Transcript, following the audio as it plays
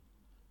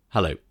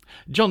Hello,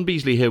 John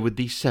Beasley here with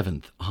the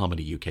 7th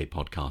Harmony UK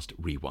podcast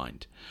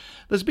Rewind.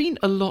 There's been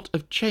a lot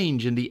of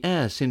change in the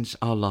air since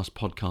our last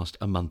podcast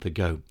a month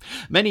ago.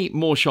 Many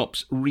more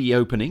shops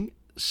reopening,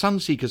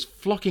 sunseekers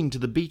flocking to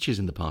the beaches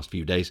in the past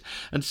few days,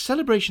 and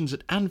celebrations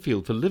at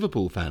Anfield for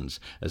Liverpool fans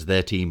as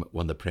their team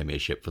won the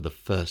Premiership for the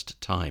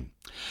first time.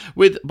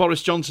 With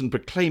Boris Johnson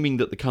proclaiming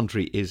that the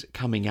country is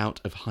coming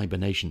out of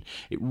hibernation,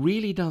 it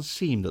really does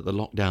seem that the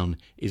lockdown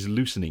is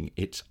loosening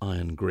its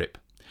iron grip.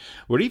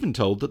 We're even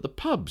told that the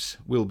pubs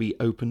will be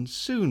open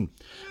soon.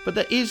 But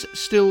there is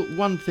still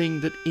one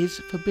thing that is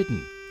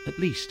forbidden, at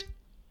least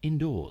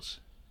indoors.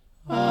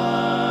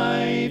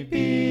 I've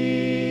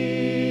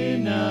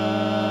been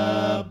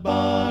a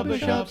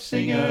barbershop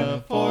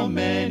singer for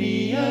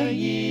many a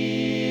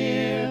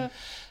year,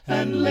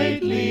 and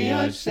lately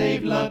I've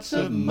saved lots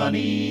of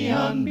money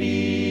on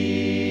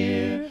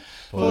beer.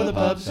 For the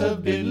pubs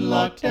have been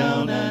locked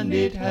down and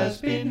it has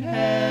been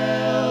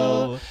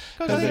hell,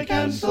 'cause they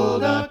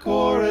cancelled our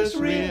chorus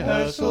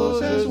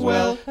rehearsals as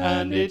well,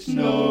 and it's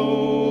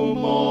no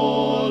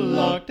more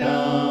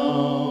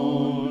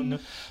lockdown.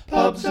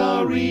 Pubs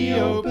are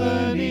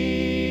reopening,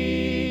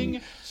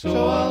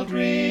 so I'll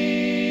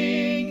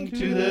drink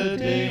to the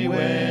day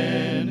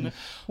when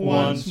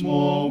once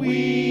more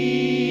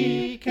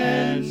we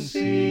can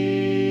sing.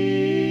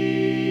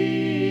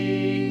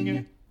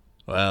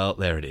 Well,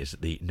 there it is,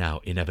 the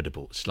now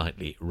inevitable,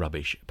 slightly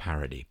rubbish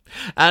parody.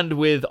 And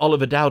with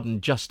Oliver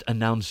Dowden just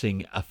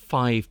announcing a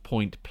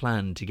 5-point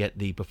plan to get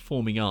the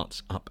performing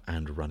arts up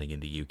and running in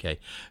the UK,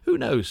 who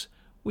knows,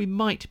 we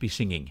might be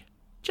singing,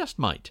 just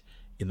might,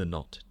 in the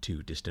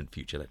not-too-distant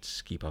future.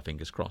 Let's keep our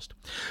fingers crossed.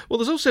 Well,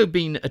 there's also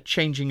been a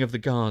changing of the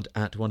guard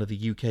at one of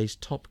the UK's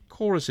top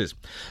choruses.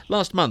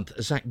 Last month,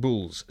 Zach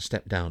Booles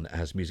stepped down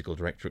as musical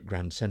director at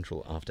Grand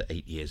Central after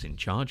 8 years in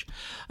charge.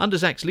 Under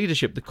Zach's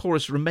leadership, the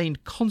chorus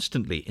remained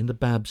constantly in the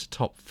BAB's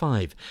top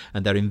 5,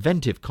 and their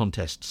inventive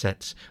contest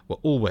sets were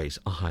always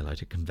a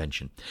highlight at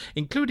convention,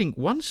 including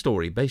one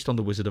story based on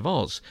The Wizard of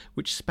Oz,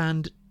 which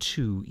spanned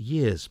 2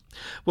 years.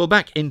 Well,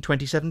 back in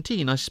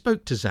 2017, I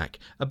spoke to Zach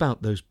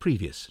about those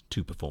previous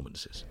 2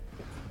 performances.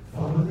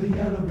 Follow the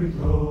yellow brick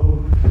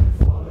road,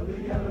 follow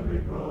the yellow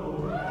brick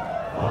road,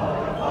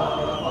 follow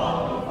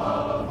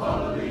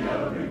the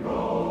yellow brick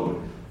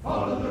road,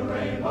 follow the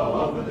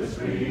rainbow over the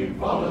stream,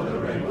 follow the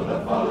rainbow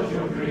that follows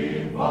your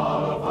dream,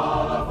 follow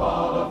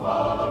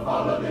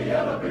the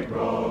yellow brick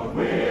road.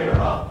 We're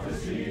off to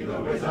see the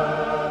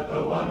wizard,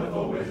 the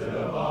wonderful Wizard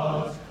of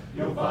Oz.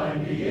 You'll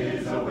find he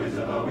is a whiz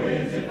of a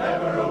whiz, if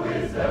ever a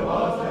whiz there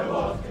was,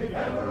 if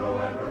ever a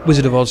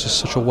Wizard of Oz is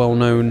such a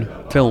well-known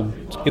film.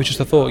 It was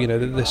just a thought,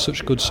 that there's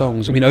such good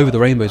songs. I mean, Over the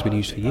Rainbow has been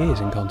used for years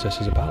in contests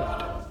as a ballad.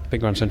 I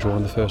think Grand Central were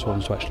one of the first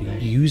ones to actually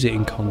use it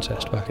in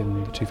contest back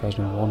in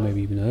 2001,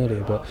 maybe even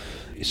earlier. But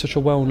it's such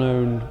a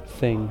well-known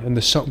thing, and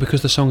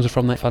because the songs are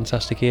from that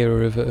fantastic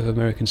era of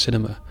American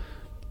cinema,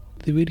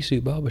 they really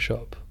suit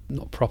barbershop.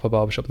 Not proper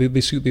barbershop.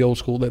 They suit the old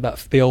school,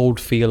 the old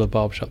feel of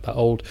barbershop, that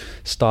old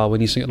style when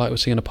you sing it like we're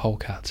singing a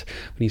polkat,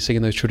 when you're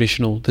singing the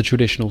traditional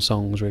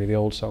songs, really, the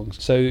old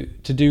songs. So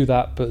to do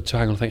that, but to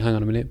hang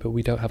on a minute, but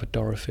we don't have a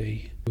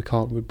Dorothy. We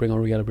can't bring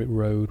on a Yellow Brick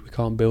Road. We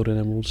can't build an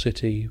Emerald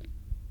City.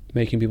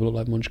 Making people look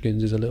like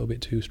munchkins is a little bit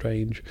too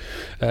strange.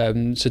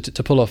 So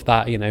to pull off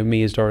that,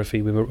 me as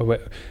Dorothy, we were,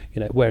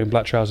 wearing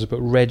black trousers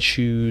but red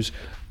shoes,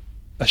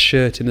 a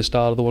shirt in the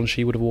style of the one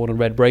she would have worn, and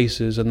red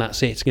braces, and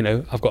that's it.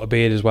 I've got a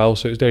beard as well,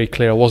 so it's very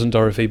clear I wasn't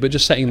Dorothy, but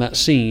just setting that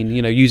scene,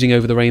 using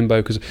Over the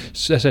Rainbow, because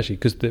as I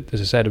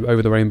said,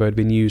 Over the Rainbow had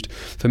been used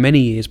for many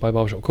years by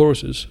barbershop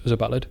choruses as a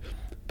ballad,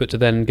 but to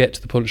then get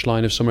to the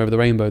punchline of Somewhere Over the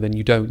Rainbow, then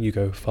you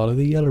go, follow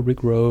the yellow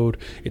brick road.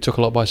 It took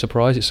a lot by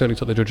surprise. It certainly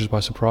took the judges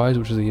by surprise,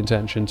 which was the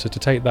intention. So to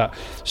take that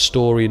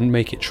story and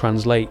make it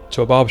translate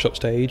to a barbershop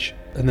stage,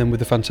 and then with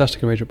the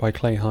fantastic arrangement by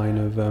Clay Hine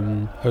of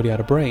Only Had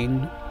a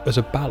Brain as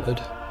a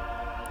ballad,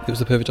 it was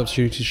the perfect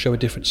opportunity to show a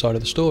different side of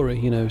the story.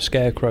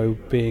 Scarecrow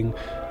being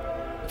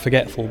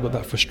forgetful, but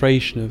that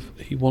frustration of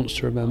he wants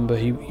to remember,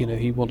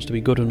 he wants to be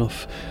good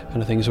enough,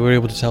 kind of thing. So we were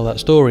able to tell that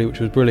story,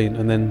 which was brilliant,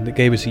 and then it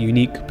gave us a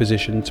unique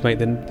position to make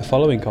then the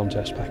following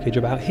contest package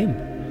about him.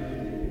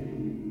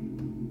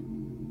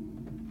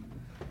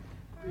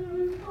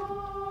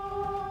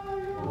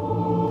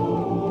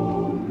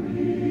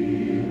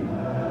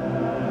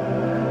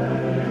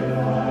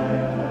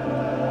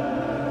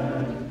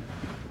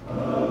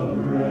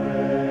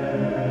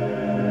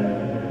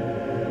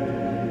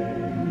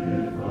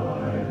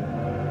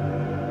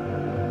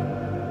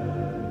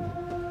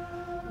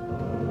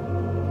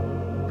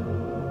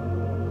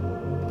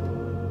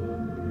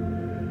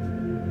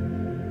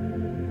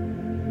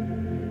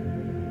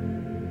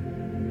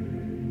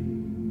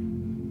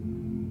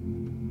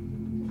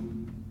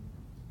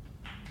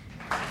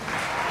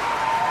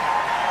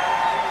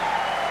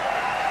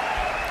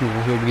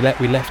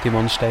 We left him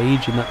on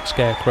stage in that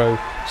Scarecrow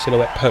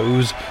silhouette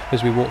pose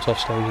as we walked off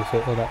stage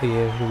that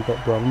year when we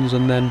got bronze,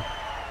 and then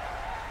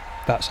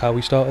that's how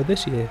we started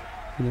this year.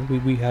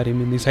 We had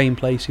him in the same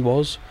place he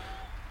was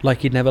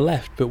like he'd never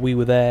left, but we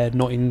were there,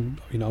 not in,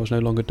 I was no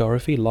longer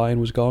Dorothy, Lion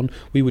was gone,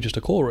 we were just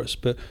a chorus,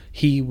 but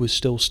he was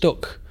still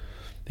stuck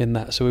in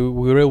that. So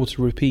we were able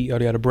to repeat,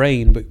 I had a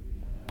brain, but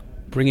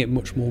bring it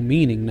much more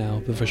meaning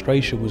now. The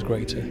frustration was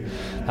greater,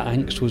 the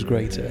angst was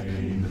greater.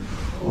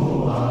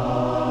 Oh,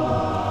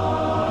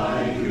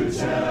 I could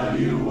tell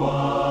you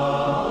why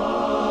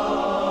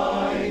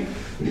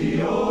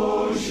the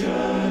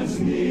ocean's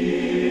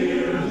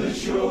near the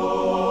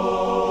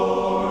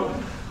shore.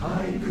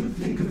 I could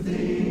think of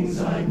things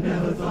I'd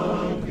never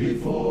thought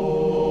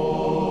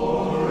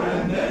before,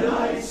 and then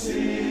I'd sit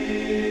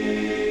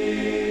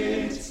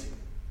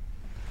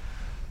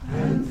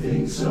and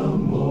think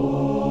some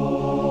more.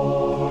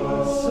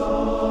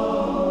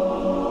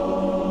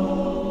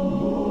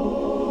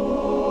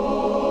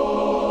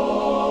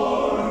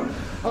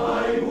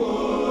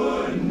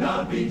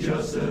 Be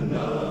just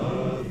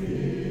enough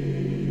in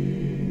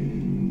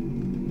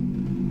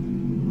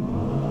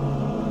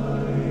my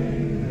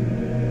head.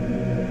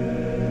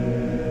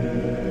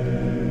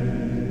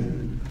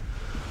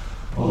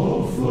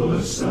 All full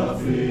of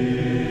stuff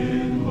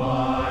in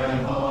my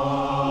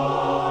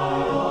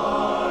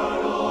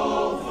heart,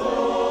 all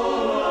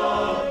full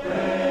of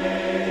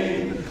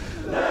pain,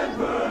 that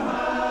perhaps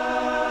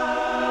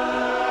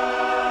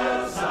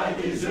I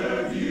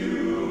deserve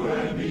you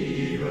and be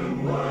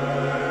even worse.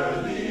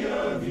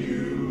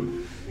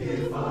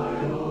 If I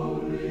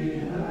only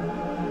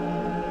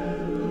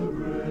had a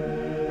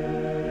brain.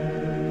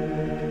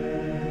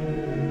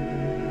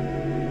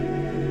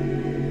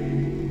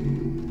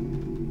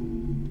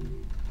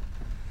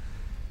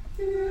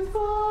 If I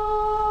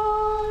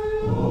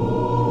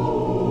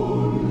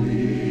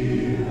only had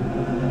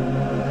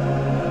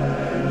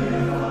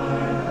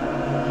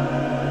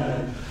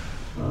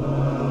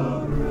a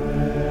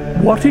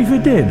brain. What if he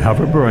did have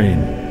a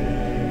brain?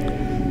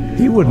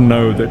 He would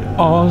know that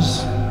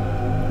Oz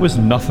was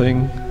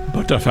nothing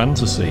but a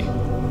fantasy.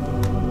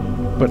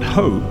 But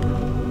hope,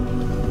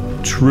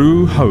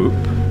 true hope,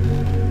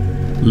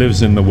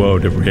 lives in the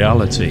world of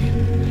reality.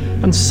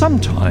 And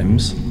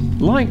sometimes,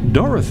 like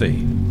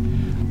Dorothy,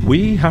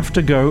 we have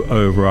to go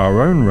over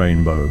our own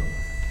rainbow,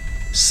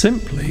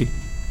 simply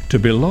to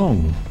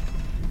belong.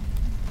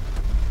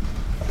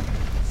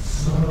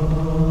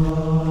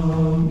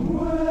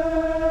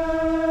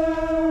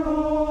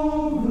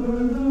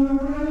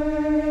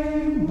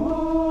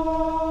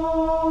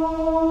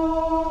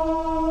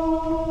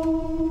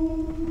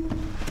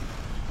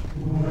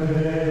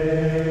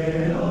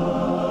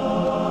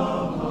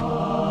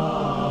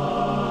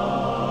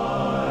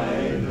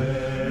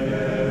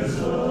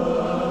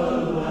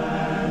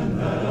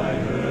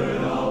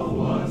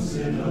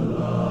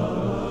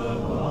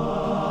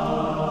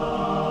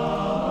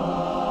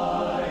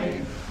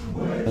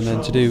 And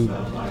then to do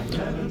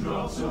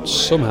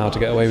somehow to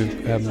get away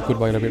with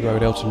Goodbye Yellow Brick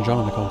Road, Elton John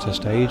on the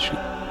contest stage,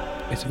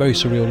 it's a very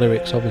surreal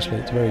lyrics, obviously,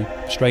 it's a very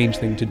strange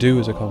thing to do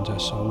as a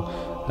contest song,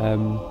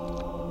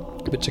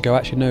 but to go,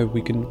 actually no,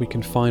 we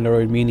can find our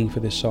own meaning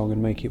for this song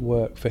and make it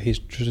work for his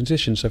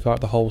transition. So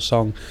throughout the whole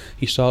song,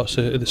 at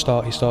the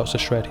start he starts to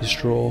shred his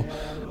straw,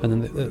 and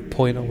then the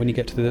point when you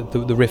get to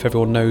the riff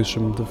everyone knows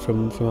from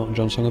Elton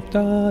John's song of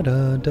da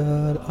da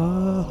da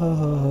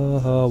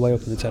ah, way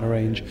up in the tenor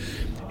range,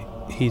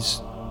 he's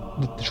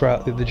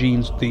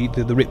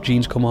the ripped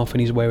jeans come off and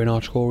he's wearing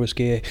our chorus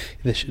gear.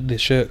 The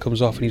shirt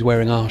comes off and he's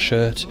wearing our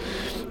shirt.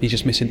 He's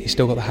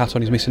still got the hat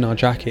on, he's missing our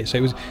jacket.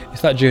 So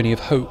it's that journey of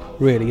hope,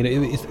 really. And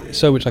it's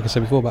so much, like I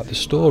said before, about the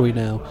story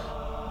now.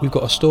 We've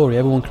got a story,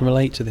 everyone can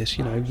relate to this,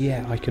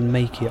 yeah, I can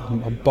make it.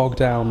 I'm bogged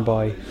down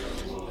by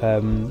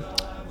the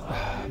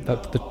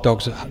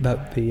dogs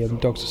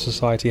of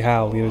society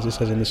howl, as it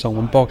says in the song.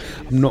 I'm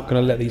not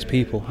going to let these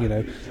people,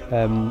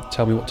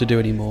 tell me what to do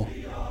anymore.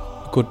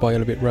 Goodbye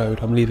Yellow Brick Road,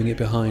 I'm leaving it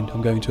behind,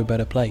 I'm going to a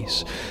better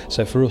place.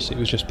 So for us it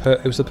was just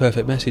it was the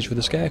perfect message for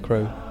the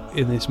Scarecrow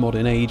in this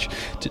modern age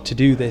to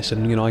do this.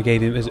 And I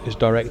gave him as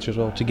director as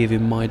well, to give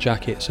him my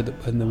jacket, so that,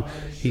 and then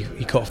he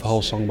cut off the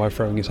whole song by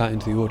throwing his hat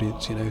into the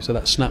audience, so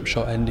that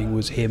snapshot ending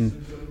was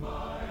him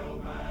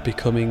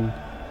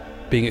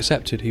being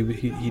accepted.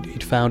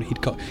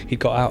 He'd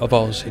got out of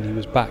Oz and he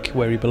was back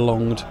where he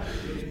belonged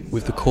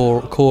with the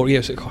core.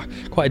 It's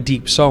quite a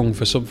deep song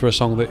for a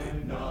song that,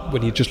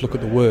 when you just look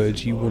at the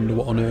words, you wonder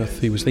what on earth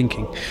he was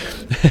thinking.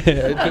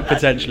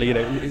 Potentially,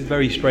 it's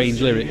very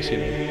strange lyrics.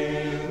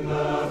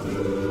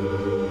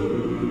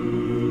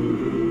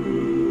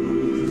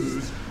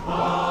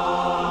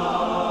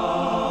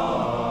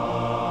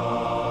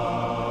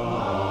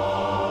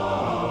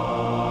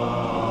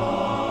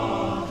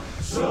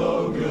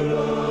 So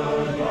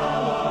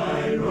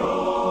goodbye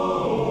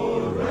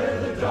road,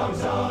 where the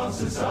dogs of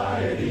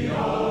society,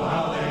 oh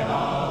how they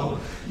howl.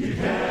 You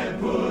can't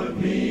put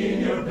me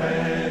in your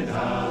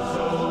penthouse,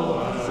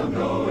 oh I'm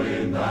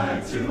going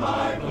back to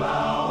my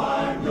plow.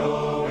 I'm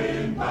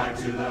going back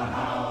to the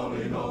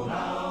howling old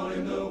howl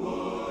in the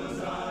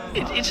woods.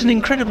 It's an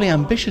incredibly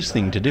ambitious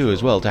thing to do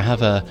as well, to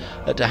have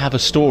a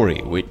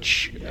story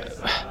which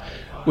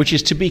which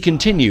is to be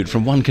continued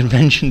from one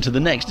convention to the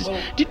next.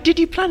 Did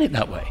you plan it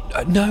that way?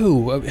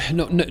 No,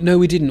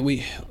 we didn't.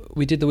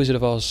 We did the Wizard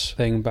of Oz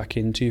thing back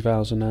in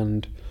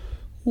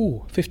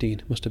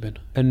 2015, must have been,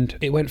 and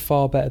it went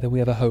far better than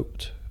we ever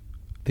hoped.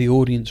 The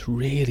audience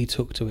really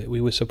took to it. We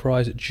were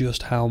surprised at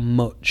just how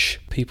much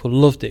people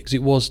loved it, because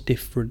it was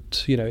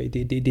different. You know, it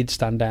did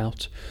stand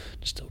out.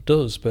 It still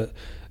does, but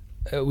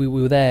we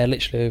were there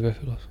literally over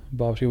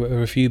barbecue,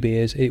 over a few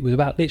beers. It was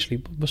about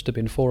literally, must have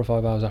been 4 or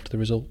 5 hours after the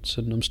results,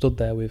 and I'm stood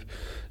there with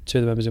 2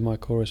 of the members in my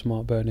chorus,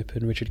 Mark Burnip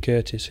and Richard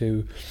Curtis,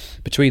 who,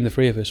 between the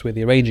 3 of us, we're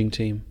the arranging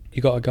team.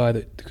 You got a guy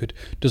that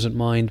doesn't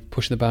mind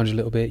pushing the boundaries a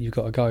little bit. You've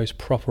got a guy who's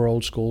proper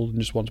old school and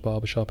just wants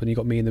barbershop, and you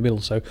got me in the middle.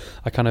 So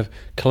I kind of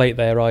collate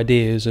their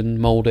ideas and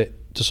mould it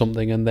to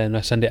something, and then I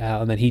send it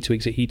out, and then he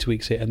tweaks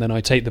it, and then I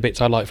take the bits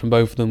I like from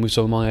both of them with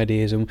some of my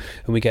ideas, and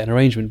we get an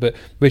arrangement. But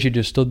Richard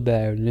just stood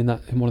there, and in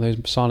one of those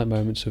silent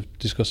moments of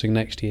discussing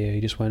next year,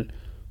 he just went,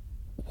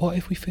 "What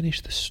if we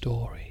finish the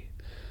story?"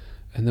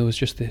 And there was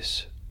just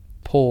this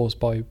pause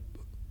by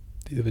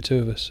the other 2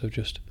 of us of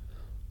just,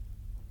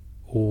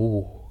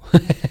 oh.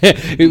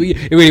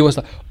 It really was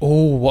like,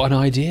 oh, what an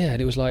idea.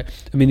 And it was like,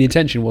 I mean, the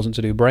intention wasn't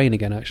to do Brain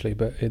again, actually,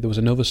 but there was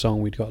another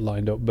song we'd got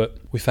lined up, but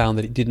we found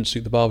that it didn't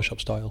suit the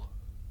barbershop style.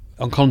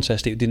 On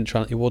Contest, it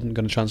wasn't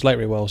going to translate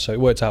very well, so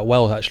it worked out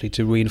well, actually,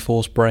 to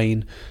reinforce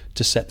Brain,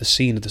 to set the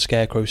scene of the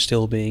Scarecrow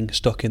still being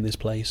stuck in this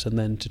place, and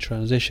then to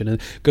transition.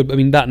 And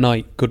that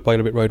night, Goodbye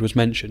Little Bit Road was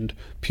mentioned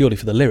purely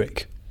for the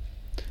lyric.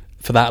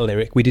 For that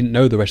lyric, we didn't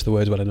know the rest of the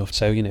words well enough,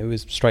 so, it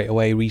was straight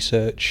away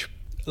research,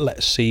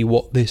 let's see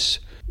what this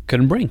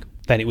can bring.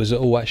 Then it was,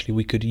 actually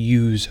we could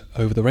use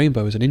Over the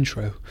Rainbow as an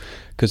intro,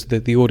 because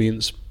the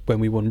audience, when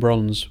we won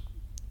bronze,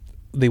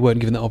 they weren't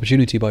given that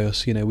opportunity by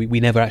us. We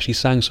never actually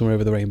sang Somewhere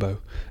Over the Rainbow,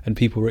 and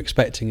people were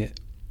expecting it.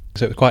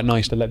 So it was quite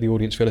nice to let the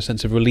audience feel a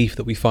sense of relief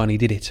that we finally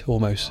did it,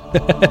 almost.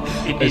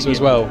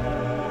 as well.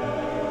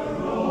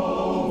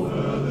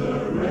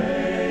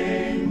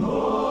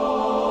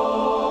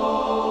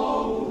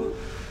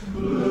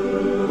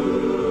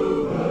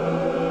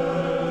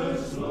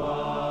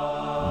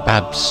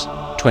 Babs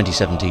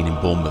 2017 in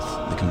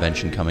Bournemouth, the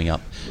convention coming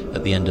up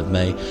at the end of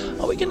May.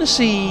 Are we going to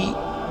see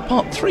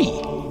part 3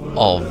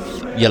 of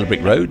Yellow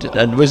Brick Road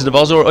and Wizard of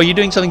Oz, or are you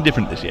doing something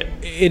different this year?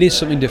 It is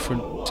something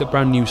different. It's a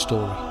brand new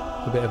story,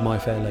 a bit of My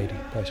Fair Lady,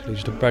 basically.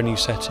 Just a brand new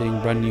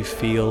setting, brand new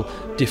feel,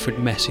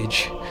 different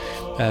message,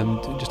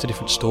 just a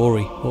different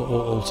story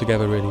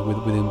altogether, really,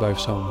 within both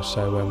songs.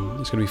 So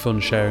it's going to be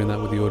fun sharing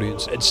that with the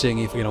audience and seeing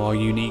if our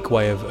unique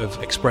way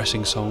of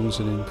expressing songs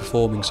and in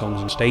performing songs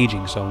and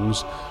staging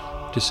songs,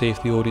 to see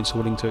if the audience are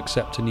willing to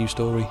accept a new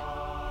story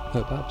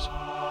at Babs.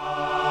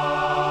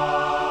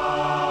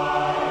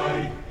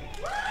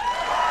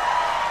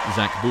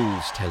 Zach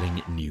Booles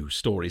telling new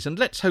stories, and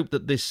let's hope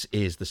that this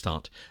is the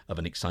start of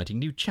an exciting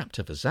new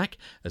chapter for Zach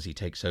as he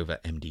takes over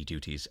MD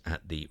duties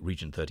at the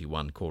Region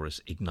 31 Chorus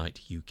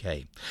Ignite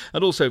UK,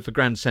 and also for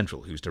Grand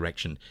Central, whose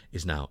direction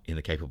is now in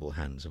the capable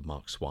hands of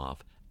Mark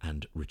Suave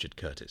and Richard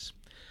Curtis.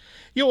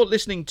 You're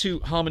listening to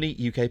Harmony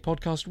UK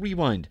Podcast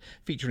Rewind,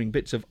 featuring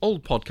bits of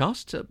old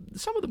podcasts,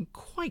 some of them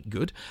quite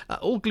good,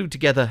 all glued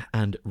together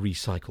and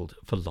recycled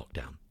for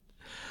lockdown.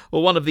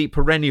 Well, one of the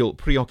perennial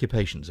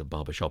preoccupations of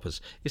barbershoppers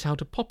is how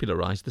to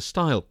popularise the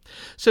style.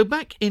 So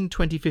back in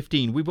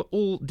 2015, we were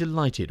all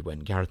delighted when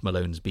Gareth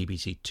Malone's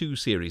BBC Two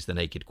series, The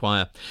Naked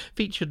Choir,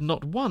 featured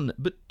not 1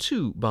 but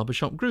 2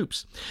 barbershop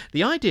groups.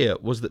 The idea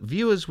was that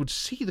viewers would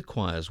see the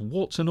choirs,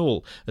 warts and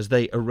all, as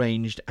they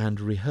arranged and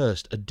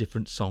rehearsed a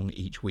different song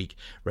each week,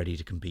 ready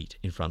to compete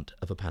in front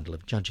of a panel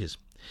of judges.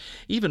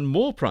 Even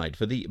more pride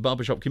for the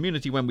barbershop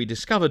community when we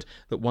discovered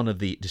that one of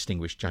the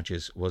distinguished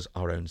judges was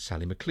our own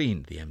Sally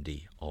McLean, the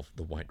MD of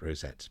the White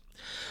Rosettes.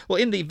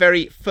 Well, in the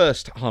very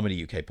first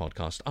Harmony UK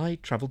podcast, I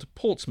travelled to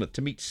Portsmouth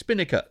to meet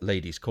Spinnaker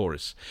Ladies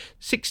Chorus,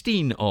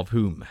 16 of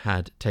whom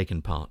had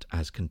taken part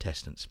as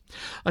contestants.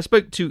 I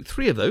spoke to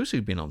 3 of those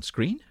who'd been on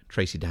screen: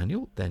 Tracy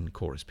Daniel, then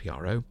chorus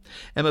PRO,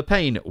 Emma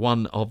Payne,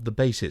 one of the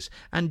basses,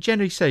 and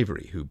Jenny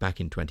Savoury, who back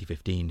in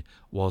 2015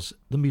 was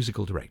the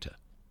musical director.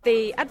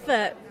 The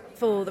advert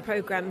for the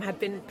programme had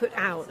been put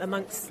out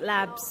amongst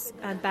labs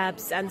and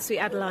Babs and Sweet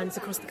Adelines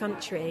across the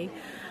country,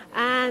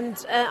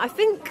 and I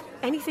think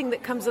anything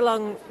that comes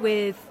along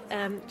with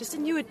just a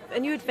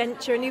new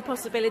adventure, a new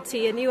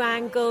possibility, a new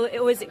angle, it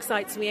always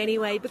excites me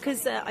anyway,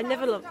 because I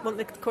never want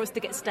the chorus to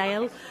get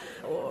stale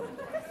or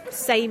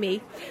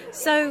samey.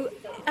 So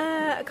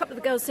a couple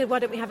of the girls said, why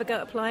don't we have a go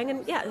at applying?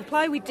 And yeah,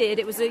 apply we did.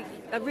 It was a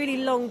really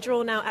long,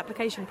 drawn-out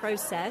application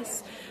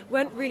process.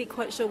 Weren't really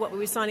quite sure what we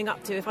were signing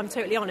up to, if I'm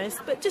totally honest,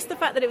 but just the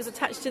fact that it was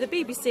attached to the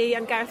BBC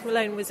and Gareth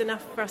Malone was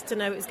enough for us to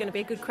know it was going to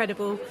be a good,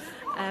 credible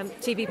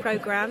TV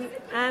programme,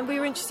 and we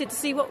were interested to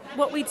see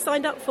what we'd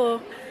signed up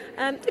for.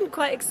 Didn't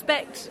quite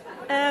expect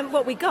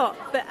what we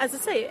got, but as I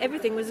say,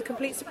 everything was a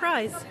complete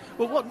surprise.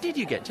 Well, what did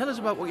you get? Tell us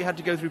about what you had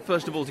to go through,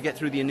 first of all, to get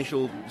through the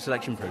initial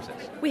selection process.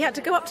 We had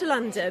to go up to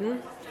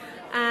London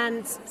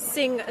and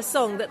sing a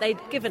song that they'd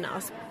given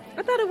us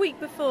about a week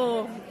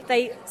before.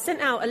 They sent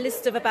out a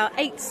list of about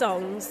 8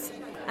 songs,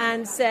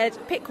 and said,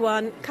 pick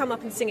one, come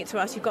up and sing it to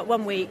us. You've got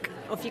 1 week,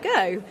 off you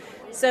go.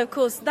 So, of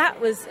course,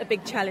 that was a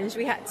big challenge.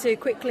 We had to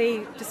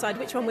quickly decide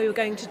which one we were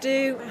going to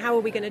do, how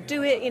were we going to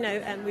do it,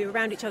 and we were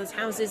around each other's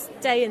houses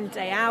day in,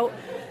 day out.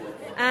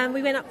 And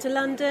we went up to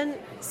London,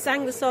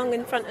 sang the song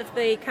in front of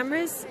the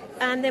cameras,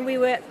 and then we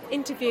were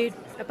interviewed,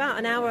 about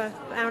an hour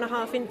and a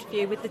half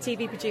interview with the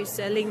TV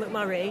producer, Lee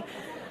McMurray.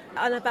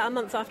 And about a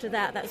month after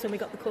that, that's when we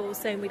got the call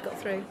saying we'd got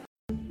through.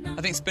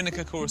 I think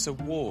Spinnaker chorus are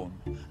warm,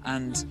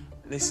 and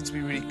they seem to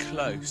be really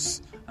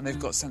close, and they've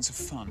got a sense of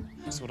fun.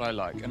 That's what I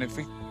like. And if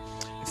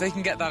they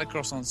can get that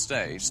across on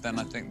stage, then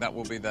I think that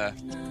will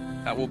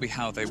be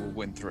how they will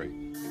win through.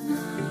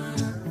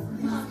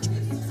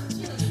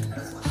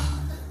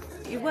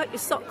 You work your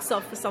socks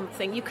off for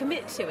something, you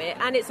commit to it,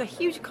 and it's a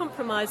huge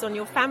compromise on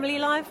your family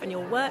life and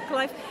your work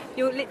life.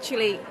 You're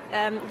literally,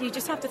 you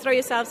just have to throw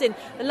yourselves in.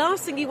 The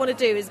last thing you want to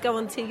do is go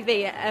on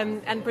TV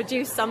and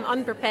produce some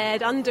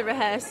unprepared,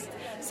 under-rehearsed.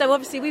 So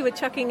obviously we were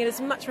chucking in as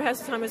much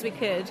rehearsal time as we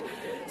could.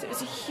 So it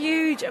was a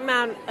huge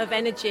amount of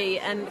energy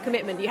and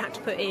commitment you had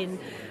to put in.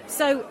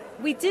 So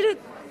we did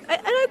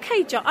an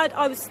okay job.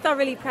 I was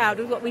thoroughly proud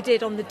of what we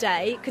did on the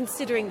day,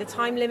 considering the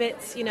time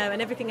limits, and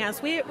everything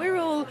else. We're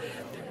all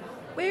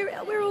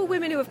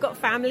women who have got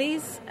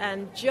families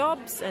and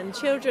jobs and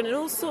children and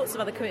all sorts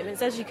of other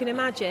commitments, as you can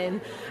imagine.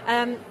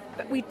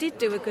 But we did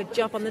do a good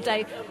job on the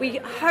day. We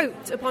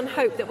hoped upon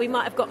hope that we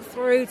might have got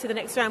through to the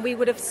next round. We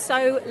would have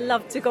so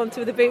loved to have gone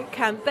to the boot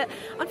camp, but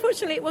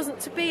unfortunately it wasn't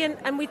to be,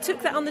 and we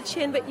took that on the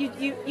chin. But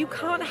you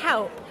can't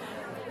help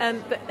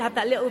but have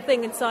that little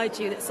thing inside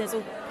you that says,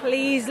 oh,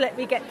 please let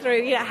me get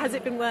through. Has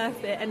it been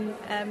worth it? And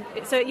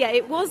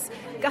it was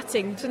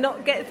gutting to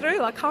not get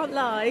through, I can't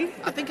lie.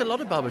 I think a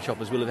lot of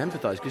barbershoppers will have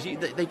empathised, because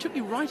they took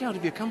you right out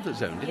of your comfort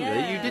zone, didn't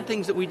they? You did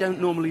things that we don't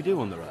normally do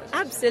on the Rise.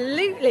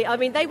 Absolutely. I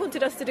mean, they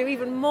wanted us to do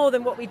even more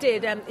than what we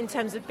did in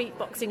terms of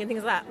beatboxing and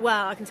things like that.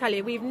 Well, I can tell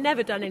you, we've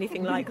never done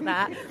anything like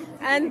that.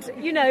 And,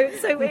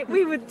 so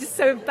we were just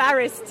so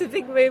embarrassed to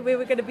think we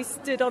were going to be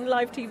stood on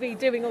live TV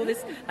doing all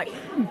this, and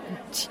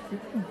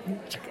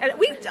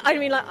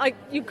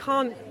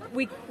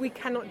we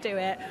cannot do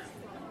it.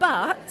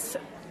 But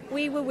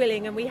we were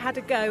willing and we had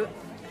a go.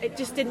 It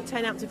just didn't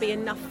turn out to be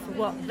enough for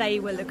what they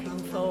were looking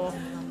for.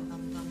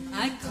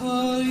 I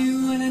call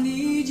you when I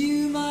need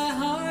you, my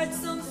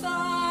heart's on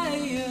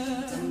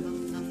fire.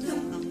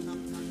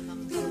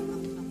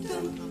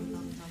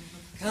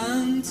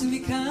 Come to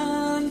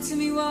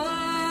me,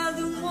 wild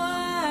and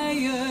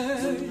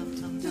wired.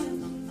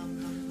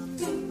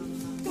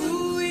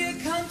 Ooh, you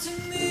come to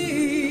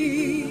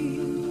me,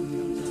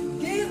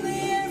 give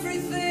me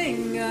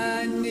everything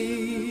I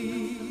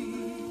need.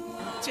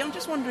 See, I'm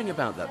just wondering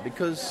about that,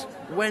 because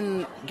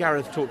when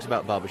Gareth talks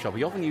about barbershop,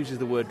 he often uses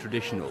the word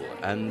traditional,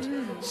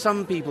 and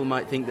some people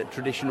might think that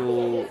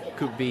traditional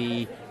could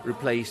be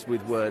replaced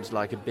with words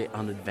like a bit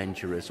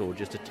unadventurous or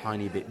just a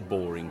tiny bit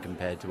boring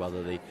compared to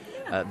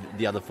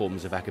the other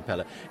forms of a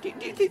cappella. Do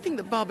you think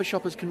that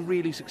barbershoppers can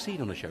really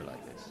succeed on a show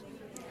like this?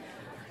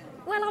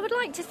 Well, I would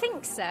like to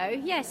think so,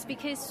 yes,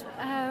 because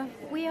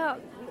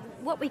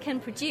what we can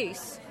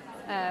produce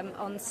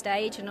on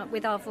stage and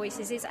with our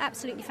voices is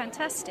absolutely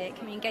fantastic.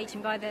 I mean,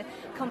 engaging by the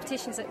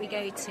competitions that we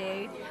go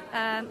to,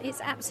 it's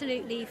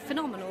absolutely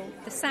phenomenal.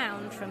 The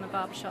sound from a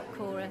barbershop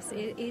chorus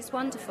is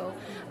wonderful.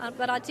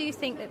 But I do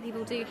think that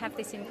people do have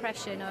this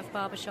impression of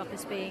barbershop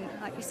as being,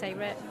 like you say,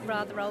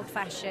 rather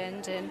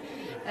old-fashioned and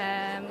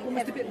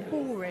almost a bit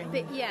boring.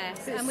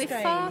 Yes, and we're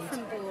far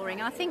from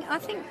boring. I think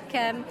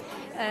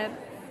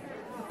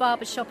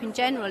barbershop in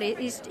general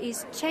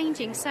is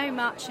changing so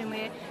much, and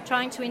we're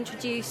trying to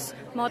introduce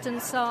modern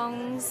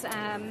songs.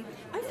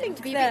 I think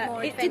to be that a bit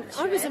more adventurous.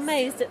 I was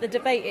amazed at the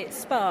debate it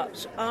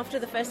sparked after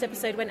the first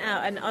episode went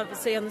out, and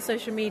obviously on the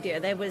social media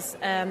there was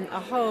a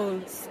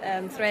whole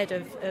thread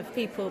of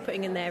people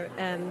putting in their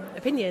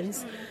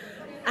opinions.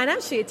 And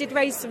actually it did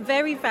raise some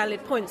very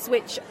valid points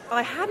which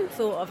I hadn't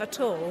thought of at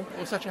all.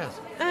 Well, such as?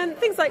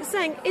 Things like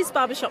saying, is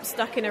barbershop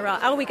stuck in a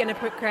rut? Are we going to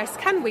progress?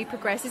 Can we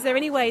progress? Is there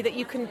any way that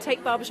you can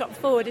take barbershop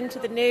forward into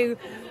the new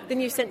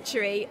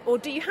century? Or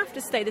do you have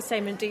to stay the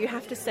same, and do you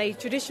have to stay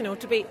traditional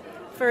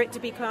for it to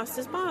be classed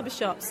as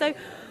barbershop? So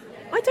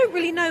I don't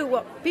really know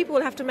what people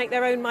will have to make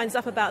their own minds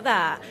up about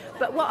that.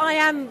 But what I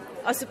am,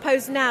 I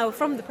suppose now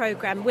from the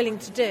programme, willing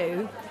to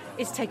do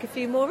is take a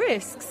few more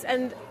risks.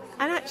 And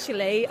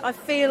actually, I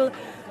feel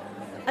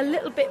a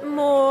little bit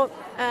more,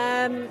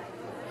 I've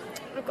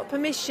got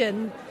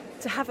permission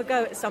to have a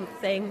go at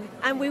something,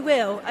 and we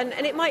will. And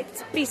it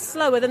might be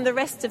slower than the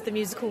rest of the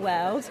musical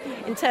world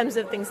in terms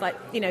of things like,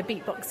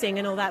 beatboxing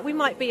and all that. We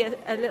might be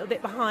a little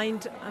bit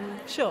behind, I'm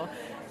sure.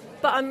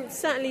 But I'm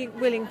certainly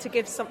willing to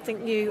give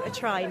something new a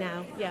try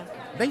now, yeah.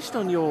 Based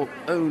on your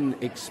own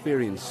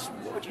experience,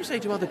 what would you say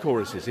to other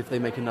choruses if they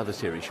make another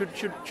series?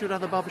 Should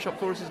other barbershop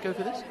choruses go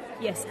for this?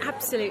 Yes,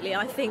 absolutely.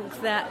 I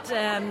think that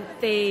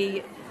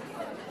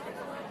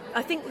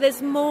I think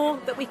there's more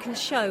that we can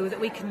show, that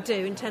we can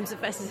do in terms of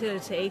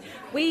versatility.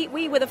 We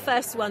were the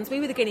first ones, we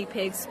were the guinea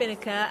pigs,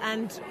 Spinnaker,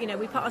 and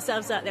we put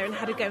ourselves out there and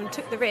had a go and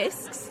took the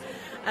risks.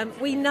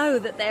 We know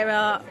that there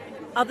are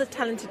other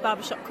talented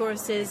barbershop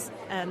choruses,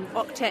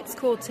 octets,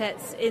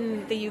 quartets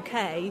in the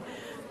UK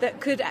that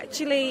could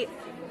actually,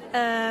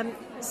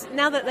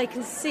 now that they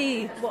can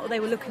see what they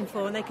were looking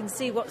for and they can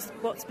see what's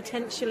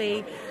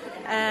potentially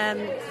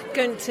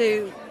going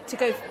to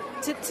go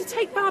to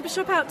take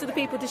barbershop out to the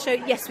people to show,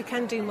 yes, we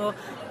can do more.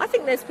 I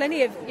think there's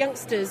plenty of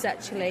youngsters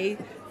actually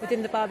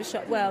within the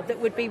barbershop world that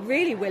would be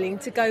really willing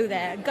to go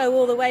there, go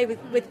all the way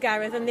with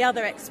Gareth and the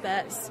other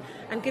experts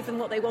and give them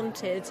what they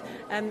wanted.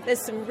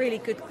 There's some really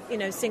good,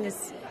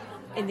 singers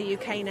in the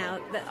UK now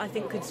that I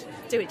think could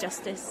do it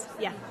justice.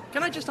 Yeah.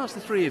 Can I just ask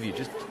the three of you,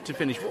 just to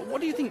finish, what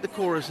do you think the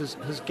chorus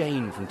has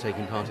gained from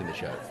taking part in the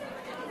show?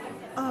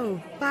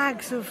 Oh,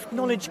 bags of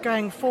knowledge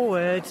going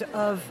forward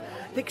of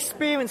the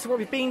experience of what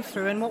we've been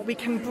through and what we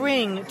can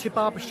bring to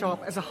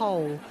barbershop as a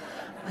whole.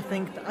 I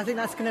think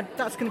that's going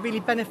to really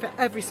benefit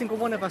every single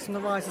one of us in the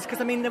Risers, because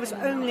there was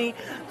only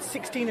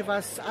 16 of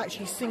us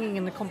actually singing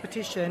in the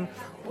competition.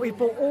 But we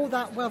brought all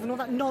that wealth and all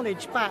that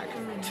knowledge back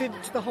to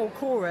the whole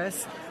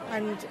chorus,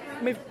 and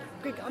with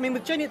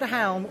Jenny at the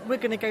helm, we're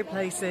going to go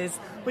places.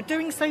 We're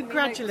doing so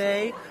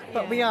gradually,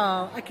 but we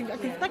are.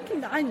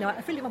 I know.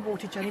 I feel it in my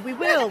water, Jenny. We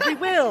will.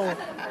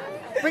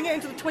 Bring it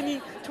into the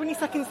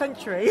 22nd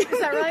century. Is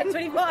that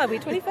right? What are we?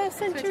 21st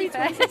century?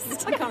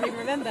 21st. I can't even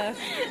remember.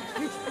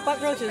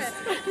 Buck Rogers.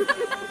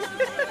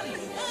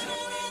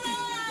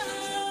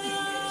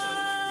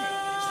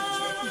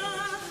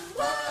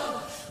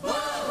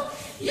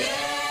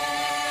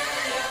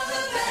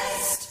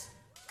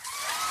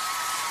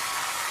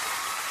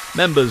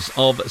 Members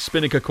of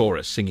Spinnaker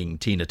Chorus singing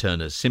Tina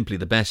Turner's Simply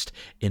the Best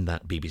in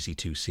that BBC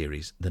Two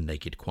series, The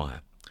Naked Choir.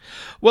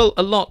 Well,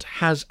 a lot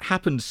has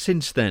happened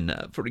since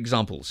then. For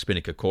example,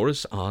 Spinnaker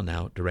Chorus are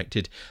now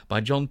directed by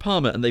John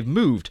Palmer, and they've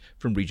moved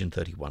from Region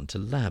 31 to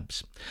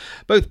Labs.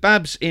 Both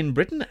Babs in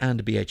Britain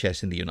and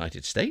BHS in the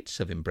United States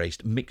have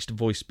embraced mixed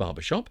voice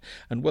barbershop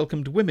and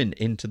welcomed women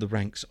into the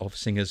ranks of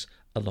singers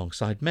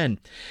alongside men.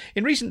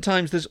 In recent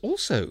times, there's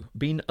also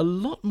been a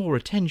lot more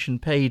attention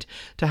paid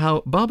to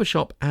how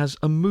barbershop as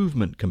a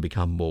movement can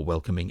become more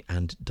welcoming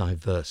and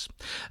diverse,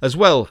 as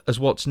well as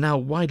what's now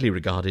widely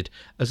regarded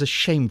as a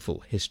shameful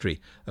history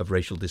of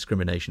racial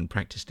discrimination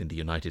practiced in the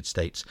United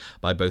States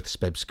by both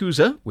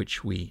Spebscusa,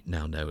 which we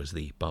now know as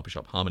the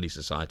Barbershop Harmony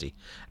Society,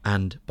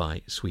 and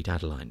by Sweet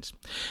Adelines.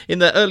 In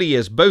their early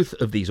years, both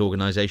of these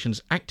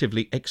organisations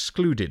actively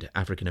excluded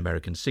African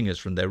American singers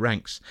from their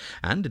ranks,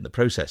 and in the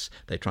process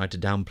they tried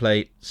to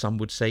downplay, some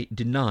would say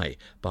deny,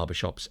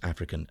 barbershop's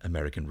African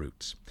American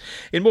roots.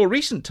 In more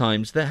recent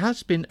times, there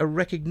has been a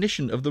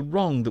recognition of the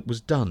wrong that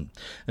was done,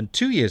 and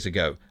 2 years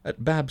ago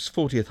at Babs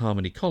 40th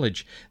Harmony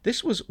College,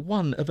 this was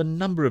one of a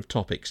number of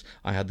topics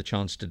I had the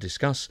chance to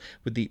discuss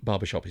with the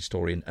barbershop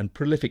historian and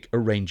prolific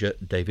arranger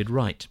David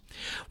Wright.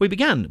 We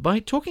began by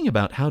talking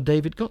about how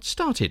David got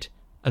started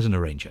as an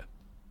arranger.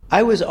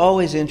 I was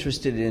always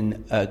interested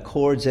in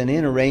chords and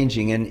in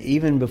arranging, and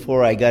even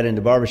before I got into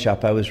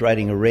barbershop, I was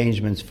writing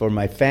arrangements for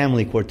my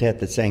family quartet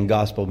that sang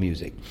gospel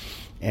music.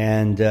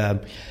 And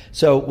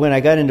so when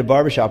I got into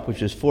barbershop,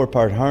 which was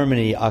 4-part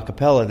harmony a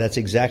cappella, that's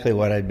exactly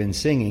what I'd been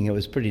singing. It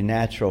was pretty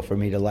natural for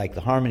me to like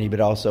the harmony, but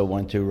also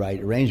want to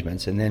write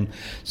arrangements. And then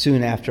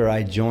soon after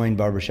I joined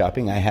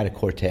barbershopping, I had a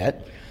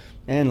quartet.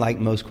 And like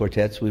most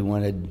quartets, we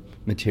wanted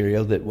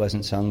material that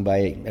wasn't sung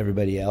by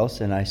everybody else,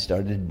 and I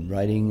started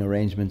writing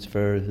arrangements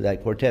for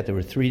that quartet. There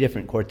were 3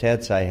 different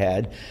quartets I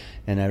had,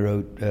 and I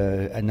wrote,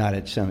 not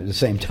at the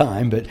same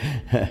time, but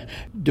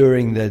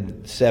during the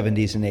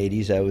 70s and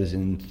 80s, I was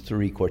in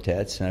 3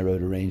 quartets, and I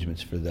wrote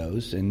arrangements for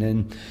those. And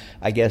then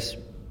I guess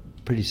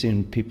pretty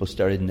soon people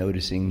started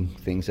noticing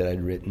things that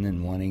I'd written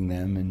and wanting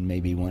them, and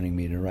maybe wanting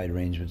me to write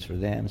arrangements for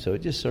them. So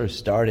it just sort of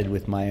started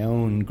with my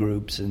own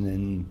groups and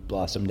then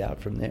blossomed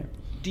out from there.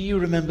 Do you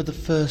remember the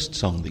first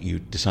song that you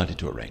decided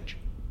to arrange?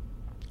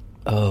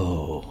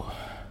 Oh.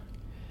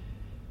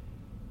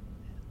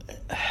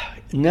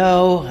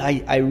 No,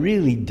 I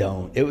really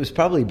don't. It was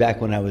probably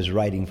back when I was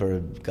writing for a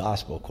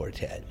gospel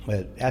quartet.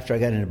 But after I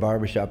got into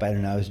barbershop, I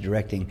was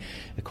directing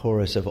a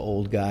chorus of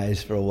old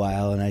guys for a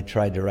while, and I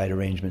tried to write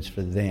arrangements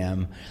for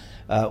them.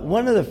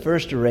 One of the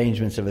first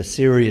arrangements of a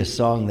serious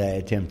song that I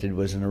attempted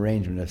was an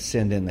arrangement of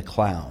Send in the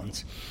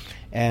Clowns.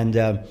 And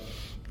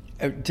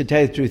to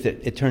tell you the truth,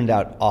 it turned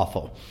out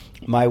awful.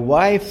 My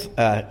wife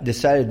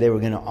decided they were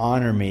going to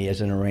honor me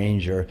as an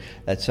arranger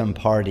at some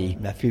party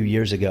a few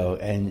years ago,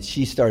 and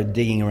she started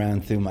digging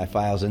around through my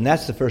files, and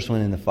that's the first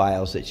one in the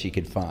files that she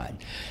could find.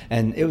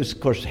 And it was,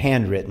 of course,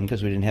 handwritten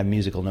because we didn't have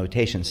musical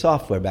notation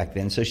software back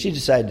then, so she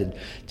decided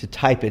to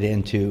type it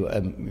into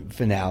a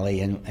finale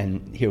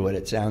and hear what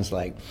it sounds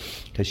like,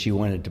 because she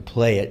wanted to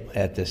play it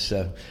at this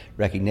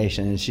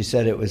recognition. And she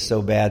said it was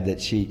so bad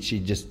that she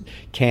just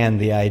canned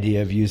the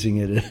idea of using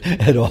it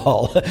at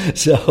all.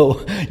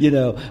 So,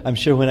 I'm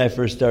sure when I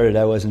first started,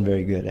 I wasn't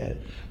very good at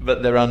it.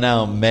 But there are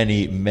now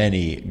many,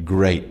 many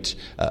great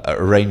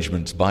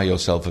arrangements by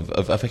yourself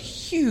of a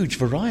huge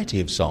variety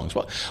of songs.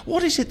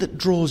 What is it that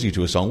draws you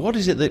to a song? What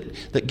is it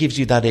that gives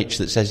you that itch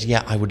that says,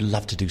 yeah, I would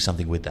love to do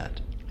something with that?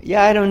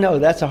 Yeah, I don't know.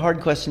 That's a hard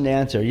question to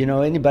answer.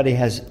 Anybody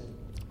has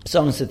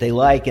songs that they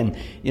like, and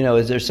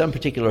is there some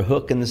particular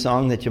hook in the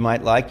song that you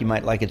might like? You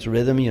might like its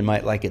rhythm, you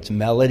might like its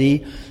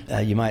melody,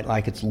 you might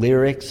like its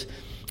lyrics.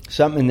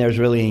 Something in there is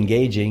really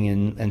engaging,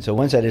 and so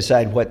once I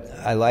decide what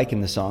I like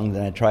in the song,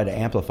 then I try to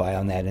amplify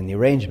on that in the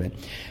arrangement.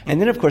 And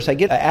then, of course, I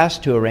get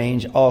asked to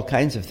arrange all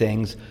kinds of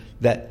things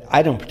that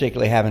I don't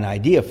particularly have an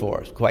idea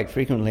for. Quite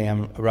frequently,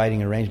 I'm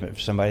writing an arrangement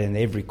for somebody, and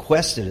they've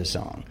requested a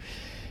song.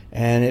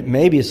 And it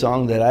may be a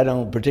song that I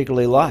don't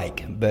particularly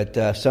like,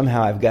 but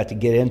somehow I've got to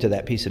get into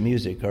that piece of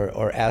music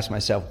or ask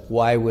myself,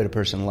 why would a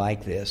person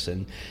like this?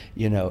 And,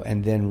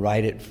 and then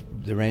write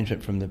the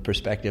arrangement from the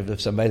perspective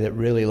of somebody that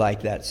really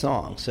liked that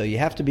song. So you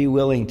have to be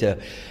willing to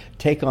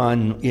take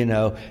on,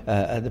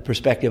 the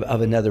perspective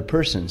of another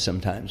person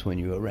sometimes when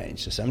you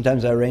arrange. So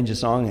sometimes I arrange a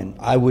song and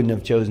I wouldn't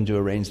have chosen to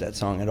arrange that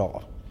song at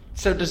all.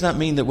 So does that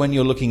mean that when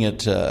you're looking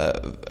at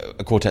a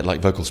quartet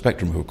like Vocal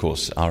Spectrum, who of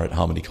course are at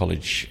Harmony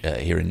College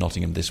here in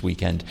Nottingham this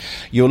weekend,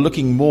 you're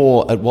looking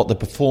more at what the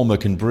performer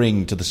can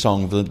bring to the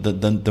song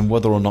than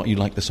whether or not you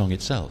like the song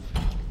itself?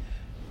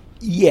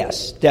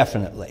 Yes,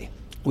 definitely.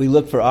 We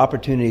look for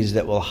opportunities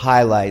that will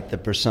highlight the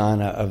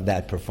persona of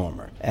that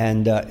performer.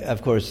 And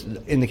of course,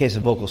 in the case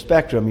of Vocal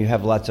Spectrum, you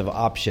have lots of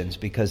options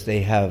because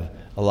they have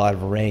a lot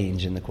of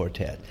range in the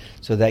quartet.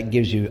 So that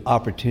gives you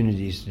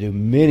opportunities to do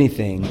many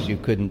things you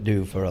couldn't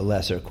do for a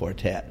lesser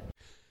quartet.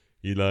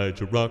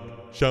 Elijah Rock,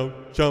 shout,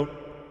 shout.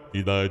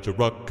 Elijah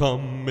Rock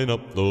coming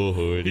up,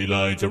 Lord.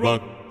 Elijah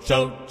Rock,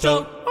 shout,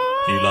 shout.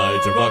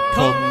 Elijah Rock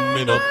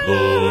coming up,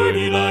 Lord.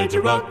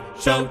 Elijah Rock,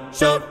 shout,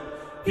 shout.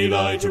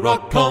 Elijah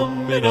Rock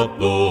coming up,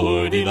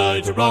 Lord.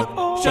 Elijah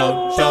Rock,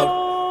 shout,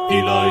 shout.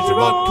 Elijah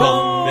Rock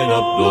coming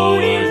up,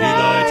 Lord.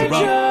 Elijah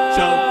Rock,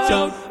 shout,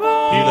 shout.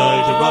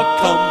 Elijah Rock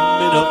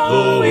coming up,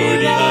 Lord.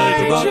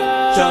 Elijah Rock,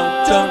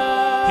 shout, shout.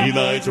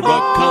 Elijah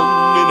Rock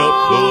coming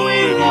up, Lord.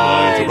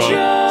 Elijah Rock,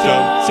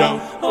 shout, shout.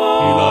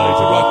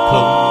 Elijah Rock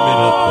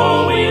coming up,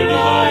 Lord.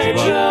 Elijah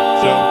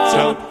Rock, shout,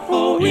 shout.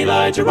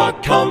 Elijah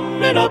Rock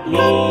coming up,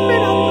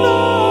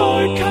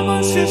 Lord. Come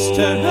on,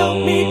 sister,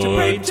 help me to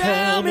pray.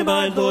 Tell me,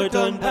 my Lord,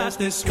 done pass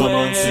this way. Come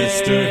on,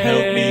 sister,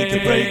 help me to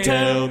pray.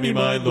 Tell me,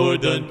 my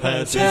Lord, done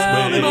pass this way.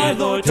 Tell me, my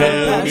Lord,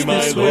 done pass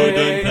this way.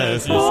 Done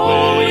pass this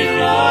way.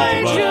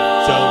 Elijah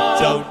Rock, shout,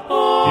 shout.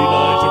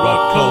 Elijah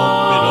Rock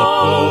coming up,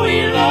 Lord.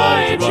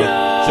 Elijah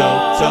Rock,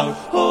 shout, shout.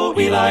 Oh,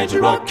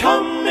 Elijah Rock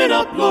coming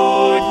up,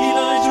 Lord.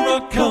 Elijah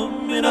Rock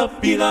coming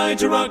up.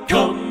 Elijah Rock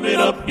coming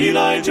up.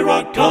 Elijah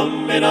Rock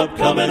coming up,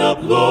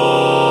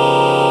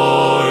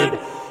 Lord.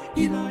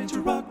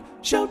 Elijah Rock,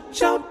 shout,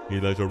 shout.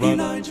 Elijah Rock,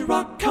 Elijah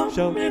Rock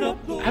coming up,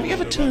 Lord. Have you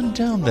ever turned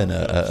down then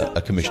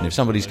a commission if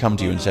somebody's come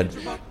to you and said,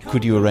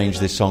 could you arrange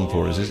this song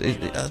for us?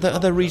 Are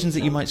there reasons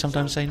that you might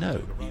sometimes say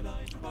no?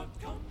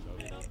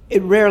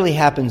 It rarely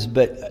happens,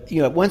 but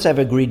once I've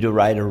agreed to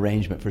write an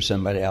arrangement for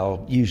somebody,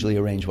 I'll usually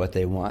arrange what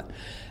they want.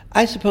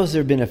 I suppose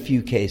there have been a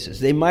few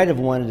cases. They might have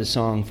wanted a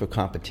song for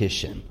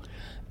competition,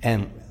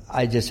 and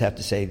I just have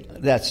to say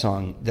that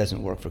song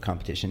doesn't work for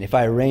competition. If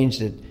I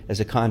arranged it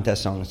as a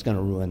contest song, it's going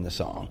to ruin the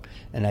song,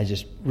 and I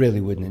just really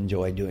wouldn't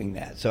enjoy doing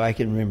that. So I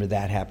can remember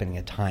that happening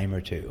a time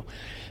or two.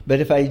 But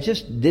if I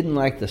just didn't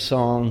like the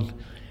song,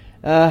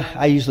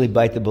 I usually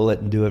bite the bullet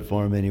and do it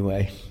for them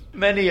anyway.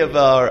 Many of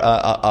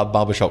our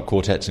barbershop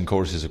quartets and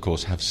choruses, of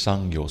course, have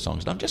sung your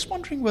songs. And I'm just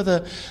wondering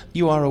whether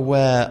you are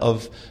aware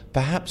of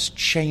perhaps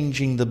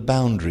changing the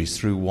boundaries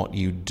through what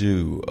you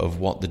do of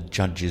what the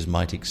judges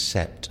might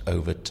accept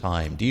over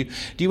time. Do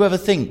you ever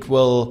think,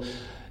 well,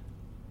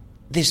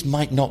 this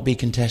might not be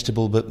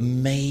contestable, but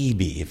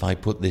maybe if I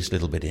put this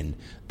little bit in,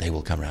 they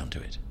will come round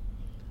to it?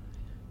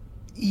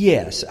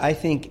 Yes, I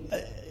think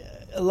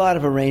a lot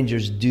of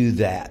arrangers do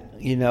that.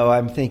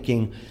 I'm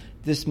thinking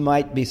this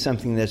might be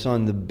something that's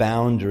on the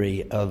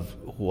boundary of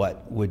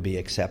what would be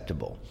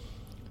acceptable.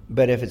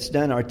 But if it's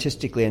done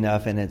artistically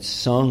enough and it's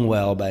sung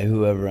well by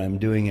whoever I'm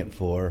doing it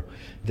for,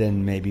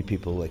 then maybe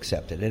people will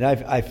accept it. And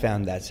I've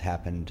found that's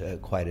happened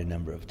quite a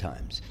number of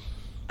times.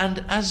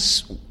 And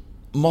as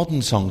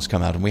modern songs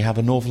come out, and we have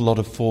an awful lot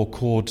of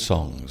four-chord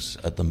songs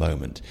at the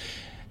moment,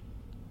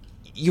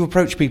 you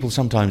approach people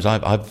sometimes.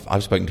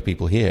 I've spoken to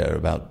people here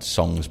about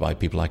songs by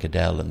people like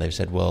Adele, and they've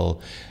said,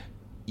 well,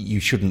 you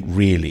shouldn't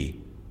really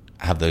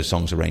have those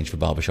songs arranged for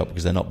barbershop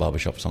because they're not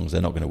barbershop songs,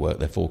 they're not going to work,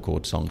 they're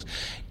four-chord songs.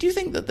 Do you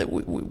think that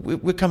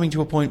we're coming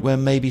to a point where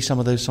maybe some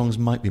of those songs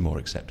might be more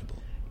acceptable?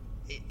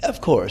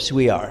 Of course,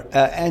 we are.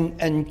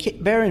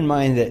 And bear in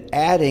mind that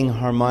adding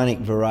harmonic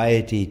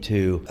variety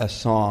to a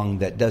song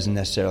that doesn't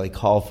necessarily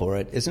call for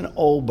it is an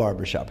old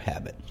barbershop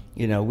habit.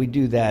 We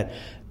do that.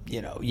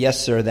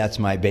 Yes, Sir, That's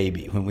My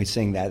Baby. When we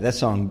sing that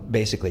song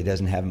basically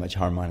doesn't have much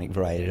harmonic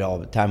variety at all.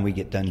 By the time we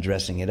get done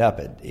dressing it up,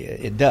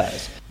 it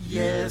does.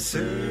 Yes,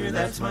 sir,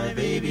 that's my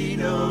baby.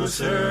 No,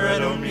 sir, I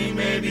don't mean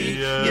maybe.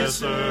 Yes,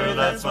 sir,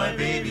 that's my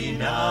baby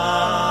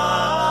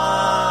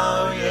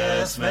now.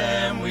 Yes,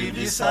 ma'am, we've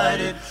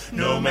decided.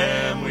 No,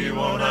 ma'am, we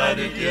won't hide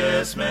it.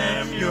 Yes,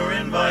 ma'am, you're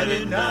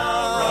invited now,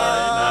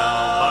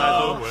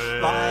 right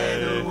now. By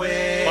the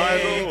way,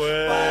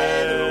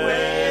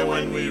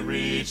 when we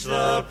reach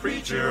the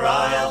Preacher,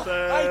 I'll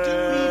I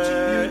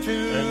do. You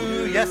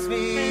too. Yes,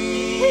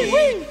 me.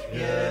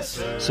 Yes,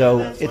 sir.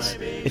 So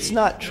it's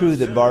not true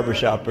that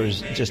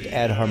barbershoppers just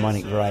add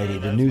harmonic variety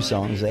to new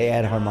songs. They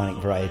add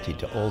harmonic variety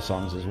to old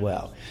songs as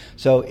well.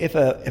 So if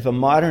a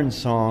modern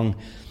song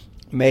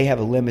may have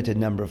a limited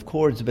number of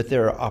chords, but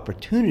there are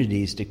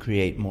opportunities to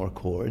create more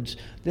chords,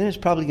 then it's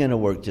probably going to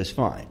work just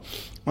fine.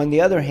 On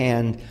the other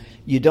hand,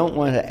 you don't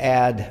want to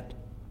add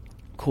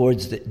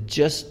chords that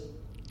just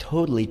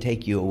totally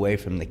take you away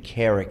from the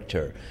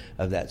character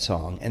of that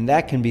song, and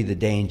that can be the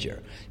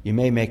danger. You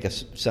may make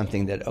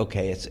something that,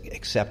 okay, it's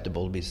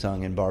acceptable to be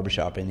sung in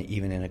barbershop and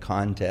even in a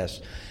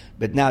contest,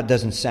 but now it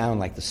doesn't sound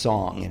like the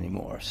song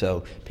anymore.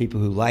 So people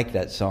who like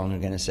that song are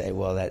going to say,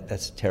 well,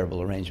 that's a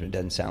terrible arrangement, it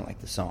doesn't sound like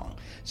the song.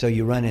 So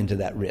you run into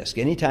that risk.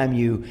 Anytime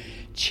you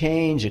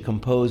change a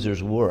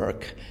composer's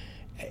work,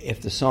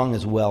 if the song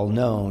is well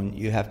known,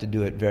 you have to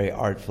do it very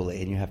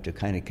artfully, and you have to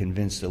kind of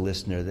convince the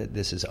listener that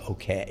this is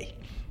okay.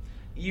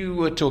 You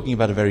were talking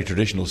about a very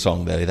traditional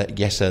song there, that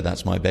Yes Sir,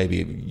 That's My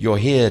Baby. You're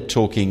here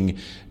talking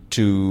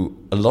to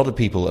a lot of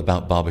people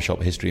about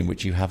barbershop history in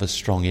which you have a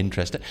strong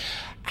interest.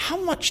 How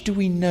much do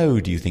we know,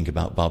 do you think,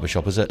 about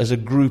barbershop as a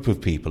group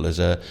of people, as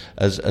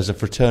a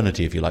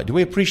fraternity, if you like? Do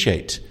we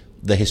appreciate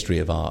the history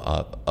of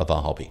our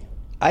hobby?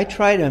 I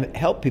try to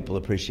help people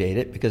appreciate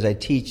it because I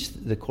teach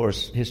the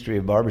course History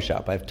of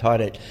Barbershop. I've taught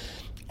it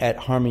at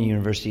Harmony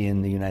University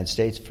in the United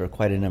States for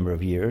quite a number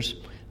of years.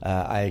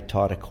 I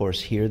taught a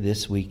course here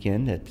this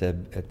weekend at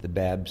the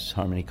Babs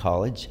Harmony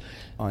College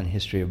on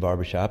History of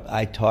Barbershop.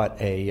 I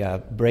taught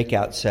a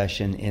breakout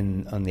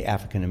session on the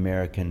African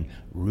American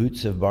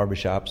roots of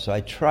barbershop. So I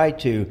try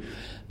to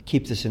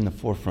keep this in the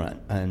forefront,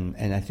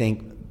 and I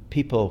think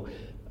people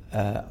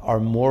are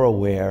more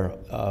aware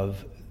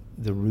of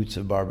the roots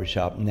of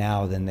barbershop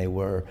now than they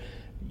were,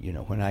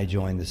 when I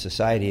joined the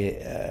society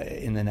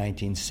in the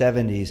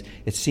 1970s.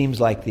 It seems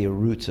like the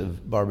roots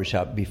of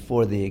barbershop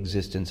before the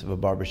existence of a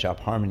Barbershop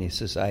Harmony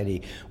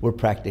Society were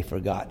practically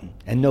forgotten,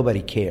 and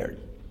nobody cared.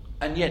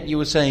 And yet you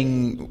were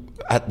saying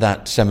at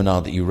that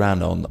seminar that you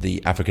ran on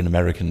the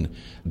African-American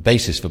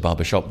basis for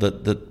barbershop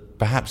that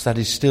perhaps that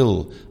is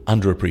still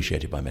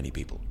underappreciated by many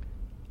people.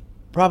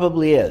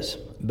 Probably is,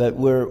 but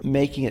we're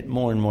making it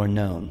more and more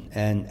known.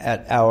 And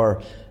at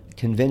our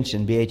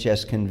convention,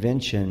 BHS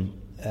convention,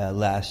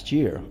 last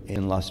year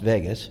in Las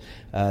Vegas,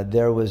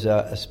 there was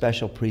a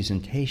special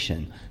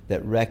presentation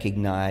that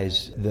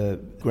recognized the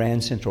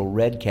Grand Central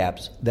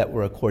Redcaps that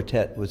were a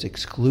quartet was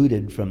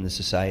excluded from the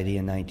society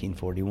in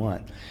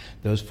 1941.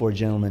 Those four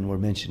gentlemen were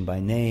mentioned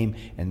by name,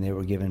 and they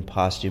were given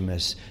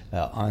posthumous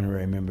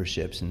honorary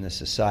memberships in the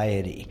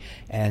society.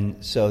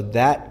 And so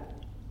that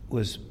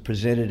was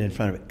presented in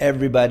front of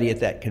everybody at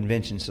that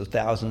convention, so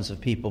thousands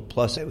of people,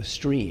 plus it was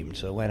streamed,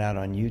 so it went out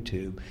on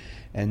YouTube.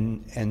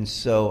 And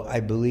so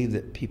I believe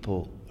that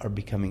people are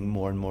becoming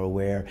more and more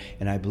aware,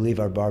 and I believe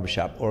our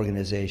barbershop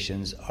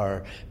organizations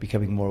are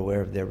becoming more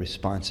aware of their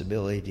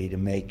responsibility to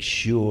make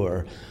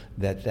sure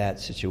that that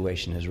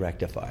situation is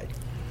rectified.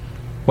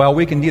 While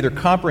we can neither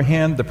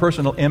comprehend the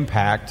personal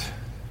impact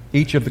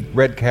each of the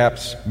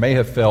Redcaps may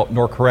have felt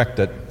nor correct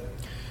it,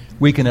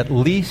 we can at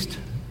least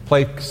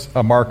place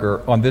a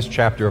marker on this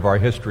chapter of our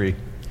history.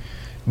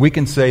 We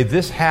can say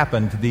this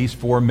happened to these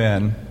four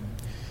men.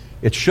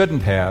 It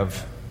shouldn't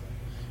have,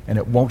 and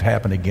it won't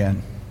happen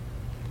again.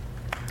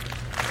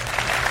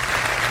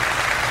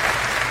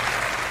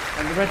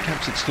 And the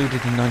Redcaps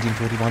excluded in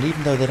 1941,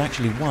 even though they'd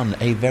actually won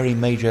a very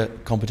major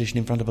competition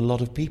in front of a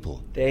lot of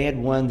people. They had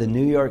won the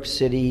New York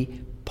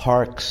City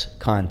Parks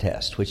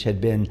Contest, which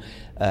had been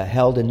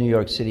held in New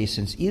York City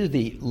since either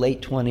the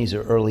late 20s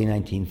or early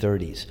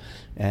 1930s.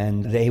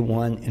 And they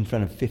won in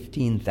front of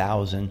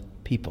 15,000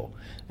 people.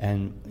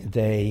 And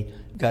they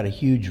got a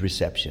huge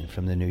reception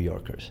from the New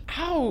Yorkers.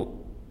 How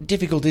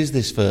difficult is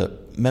this for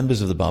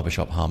members of the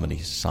Barbershop Harmony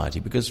Society?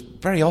 Because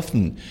very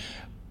often,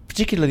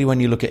 particularly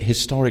when you look at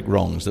historic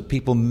wrongs that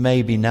people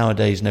maybe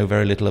nowadays know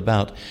very little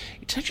about,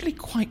 it's actually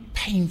quite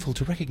painful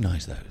to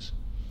recognize those.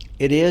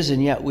 It is,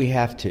 and yet we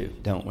have to,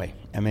 don't we?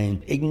 I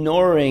mean,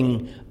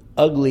 ignoring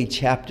ugly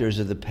chapters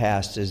of the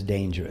past is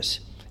dangerous.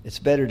 It's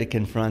better to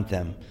confront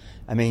them.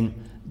 I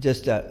mean,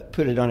 just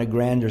put it on a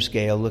grander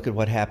scale, look at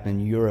what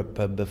happened in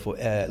Europe before,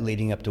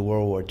 leading up to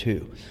World War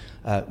II.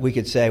 We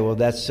could say, well,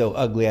 that's so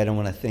ugly, I don't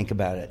want to think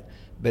about it.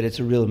 But it's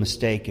a real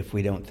mistake if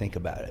we don't think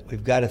about it.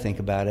 We've got to think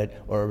about it,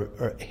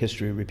 or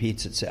history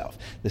repeats itself.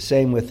 The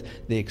same with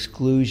the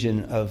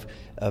exclusion of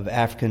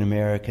African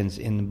Americans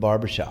in the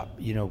barbershop.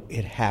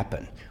 It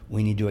happened.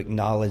 We need to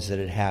acknowledge that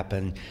it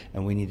happened,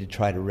 and we need to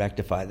try to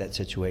rectify that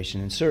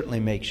situation, and certainly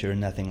make sure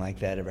nothing like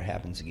that ever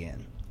happens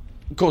again.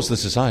 Of course, the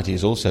society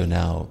is also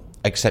now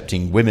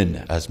accepting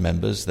women as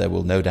members. There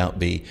will no doubt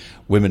be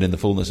women in the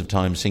fullness of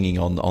time singing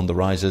on the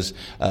risers,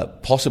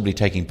 possibly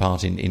taking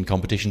part in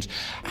competitions.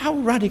 How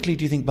radically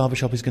do you think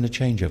barbershop is going to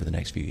change over the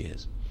next few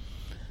years?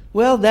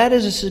 Well, that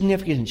is a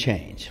significant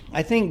change.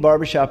 I think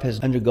barbershop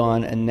has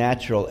undergone a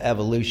natural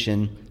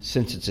evolution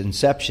since its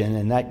inception,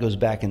 and that goes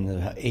back in the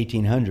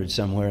 1800s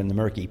somewhere in the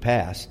murky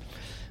past.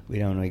 We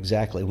don't know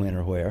exactly when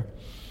or where.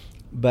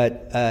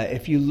 But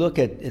if you look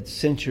at its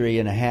century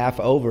and a half,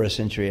 over a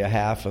century and a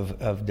half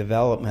of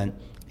development,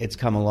 it's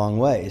come a long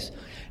ways.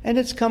 And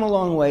it's come a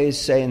long ways,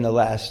 say, in the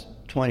last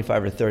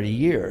 25 or 30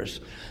 years,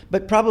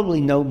 but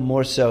probably no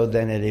more so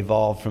than it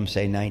evolved from,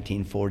 say,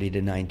 1940 to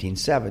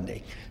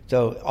 1970.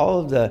 So all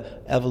of the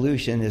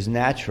evolution is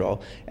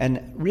natural,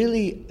 and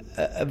really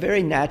a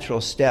very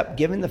natural step,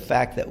 given the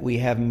fact that we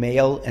have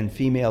male and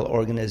female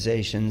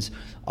organizations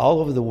all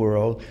over the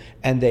world,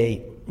 and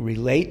they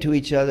relate to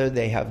each other,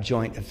 they have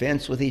joint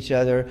events with each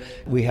other.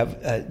 We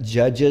have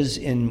judges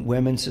in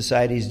women's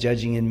societies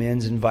judging in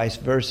men's and vice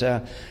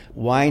versa.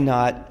 Why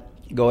not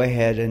go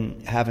ahead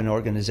and have an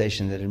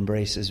organization that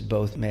embraces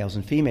both males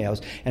and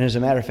females? And as a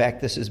matter of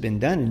fact, this has been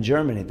done in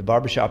Germany. The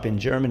Barbershop in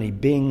Germany,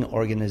 Bing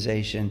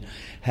organization,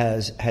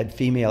 has had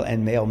female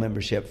and male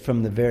membership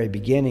from the very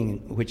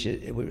beginning, which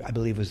I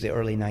believe was the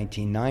early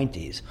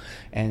 1990s.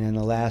 And in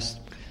the last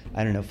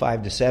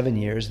 5 to 7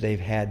 years, they've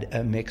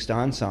had mixed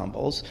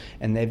ensembles,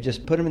 and they've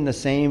just put them in the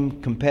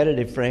same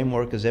competitive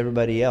framework as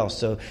everybody else.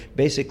 So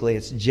basically,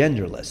 it's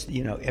genderless.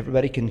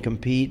 Everybody can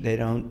compete. They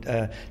don't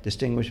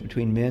distinguish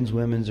between men's,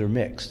 women's, or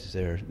mixed.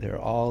 They're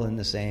all in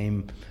the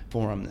same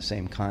forum, the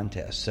same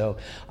contest. So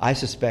I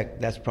suspect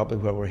that's probably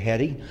where we're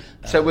heading.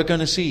 So we're going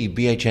to see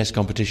BHS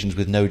competitions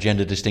with no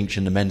gender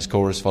distinction, the men's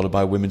chorus followed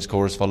by a women's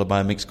chorus followed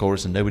by a mixed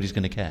chorus, and nobody's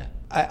going to care.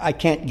 I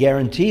can't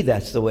guarantee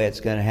that's the way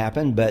it's going to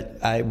happen, but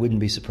I wouldn't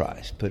be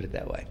surprised, put it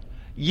that way.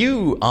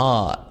 You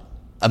are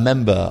a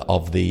member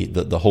of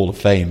the Hall of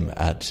Fame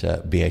at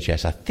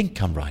BHS, I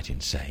think I'm right in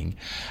saying.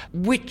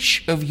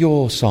 Which of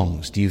your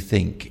songs do you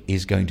think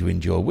is going to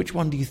endure? Which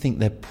one do you think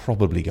they're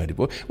probably going to...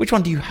 Which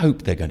one do you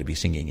hope they're going to be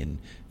singing in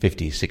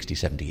 50, 60,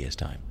 70 years'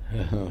 time?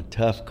 Oh,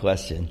 tough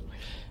question.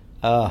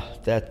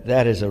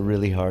 That is a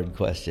really hard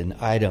question.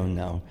 I don't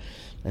know.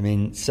 I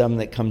mean, some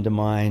that come to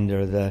mind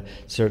are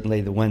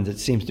certainly the one that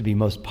seems to be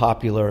most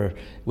popular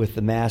with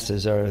the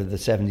masses are the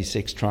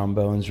 76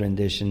 trombones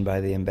rendition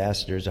by the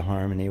Ambassadors of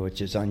Harmony, which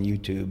is on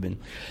YouTube and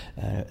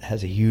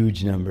has a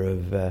huge number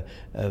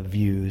of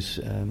views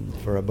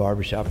for a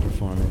barbershop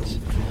performance.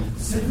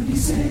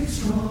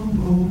 76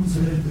 trombones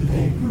led the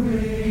big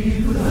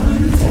parade with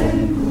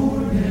 110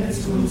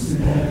 cornets close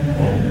at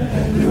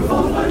hand. They were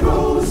followed by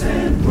rows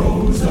and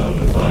rows of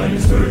the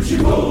finest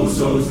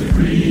virtuosos, the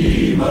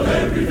cream of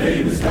every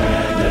famous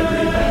band.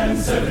 Every band,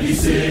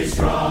 76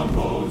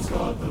 trombones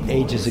got the...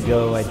 Ages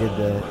ago, I did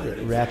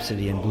the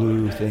Rhapsody in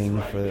Blue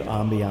thing for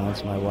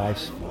Ambiance, my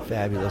wife's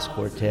fabulous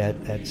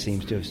quartet. That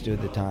seems to have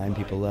stood the time.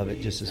 People love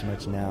it just as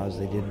much now as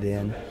they did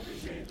then.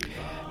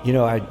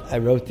 I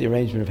wrote the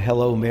arrangement of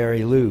Hello,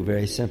 Mary Lou,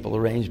 very simple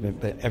arrangement,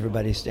 but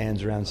everybody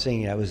stands around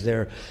singing. I was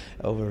there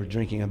over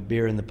drinking a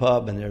beer in the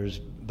pub, and there was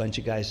a bunch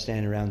of guys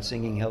standing around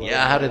singing Hello.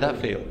 Yeah, how did that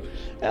feel?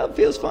 Well, it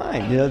feels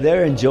fine.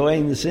 They're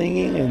enjoying the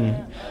singing,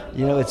 and,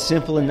 it's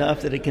simple enough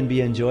that it can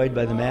be enjoyed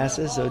by the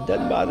masses, so it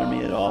doesn't bother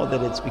me at all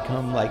that it's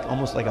become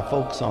almost like a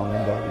folk song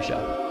in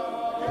barbershop.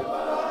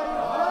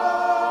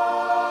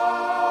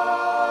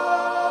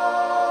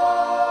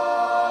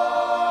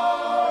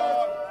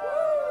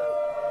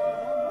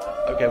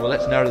 Okay, well,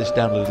 let's narrow this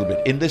down a little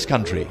bit. In this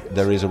country,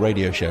 there is a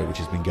radio show which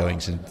has been going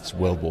since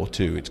World War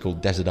II. It's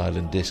called Desert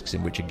Island Discs,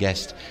 in which a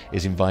guest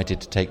is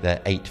invited to take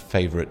their 8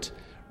 favourite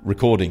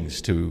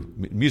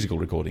musical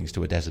recordings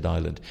to a desert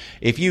island.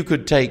 If you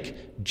could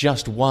take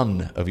just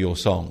one of your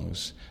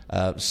songs,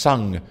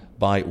 sung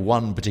by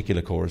one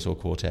particular chorus or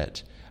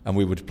quartet, and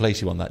we would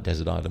place you on that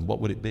desert island, what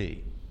would it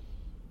be?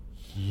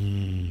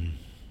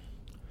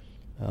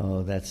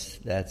 Oh, that's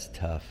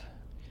tough.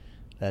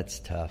 That's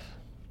tough.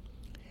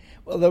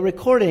 Well, the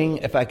recording,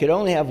 if I could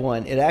only have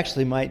one, it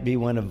actually might be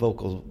one of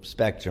Vocal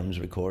Spectrum's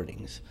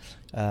recordings.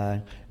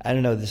 I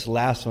don't know, this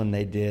last one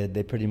they did,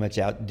 they pretty much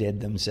outdid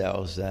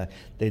themselves.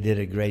 They did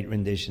a great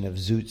rendition of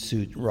Zoot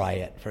Suit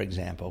Riot, for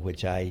example,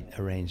 which I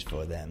arranged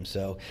for them.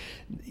 So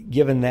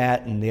given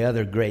that and the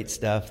other great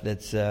stuff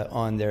that's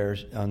on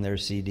their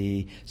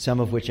CD, some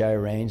of which I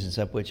arranged and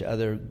some of which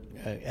other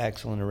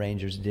excellent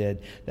arrangers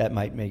did, that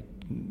might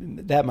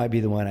be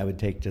the one I would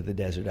take to the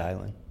desert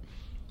island.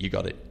 You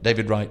got it.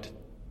 David Wright,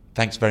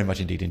 thanks very much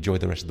indeed. Enjoy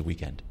the rest of the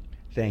weekend.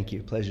 Thank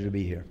you. Pleasure to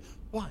be here.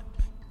 1,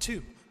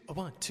 2,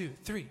 1, 2,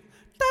 3.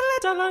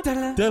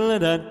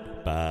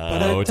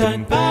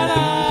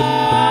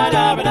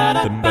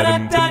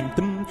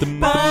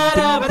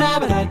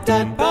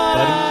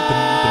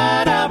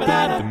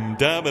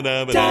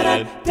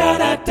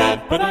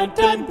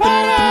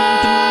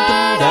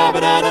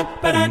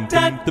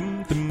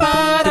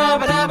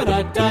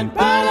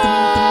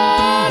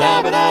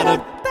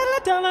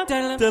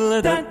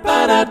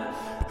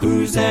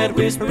 Who's that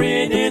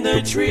whispering in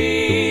the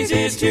trees?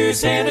 It's 2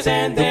 Santas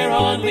and they're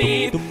on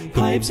leave.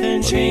 Pipes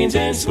and chains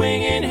and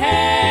swinging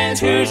hands.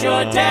 Who's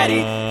your daddy?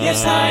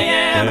 Yes, I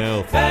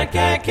am. Fat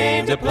Cat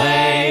came to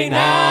play.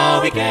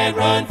 Now we can't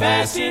run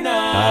fast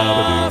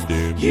enough.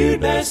 You'd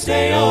best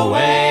stay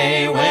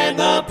away when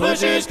the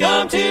pushers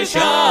come to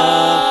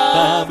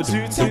shove.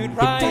 Zoot Suit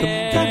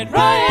Riot,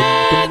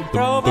 riot,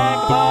 throw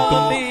back the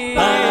ball and leave.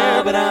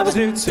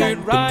 Zoot Suit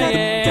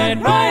Riot,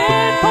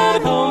 riot, pull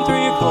it home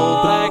through your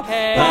cold black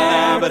hair.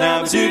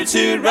 Zoot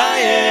Suit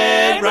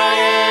Riot,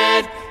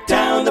 riot,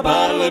 down the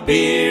bottle of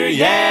beer.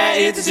 Yeah,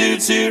 it's a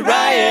Zoot Suit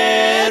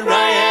Riot,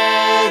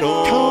 riot,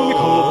 oh.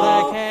 Comical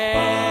black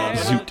hair.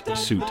 Zoot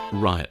Suit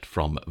Riot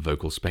from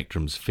Vocal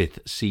Spectrum's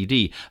 5th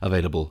CD,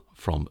 available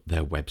from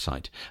their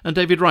website. And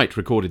David Wright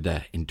recorded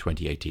there in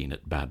 2018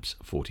 at Babs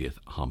 40th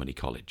Harmony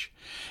College.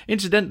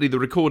 Incidentally, the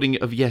recording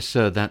of Yes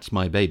Sir, That's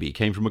My Baby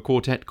came from a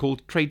quartet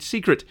called Trade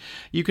Secret.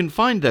 You can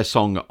find their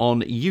song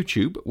on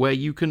YouTube, where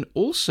you can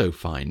also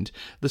find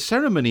the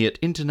ceremony at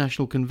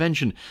International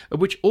Convention, at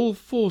which all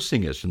 4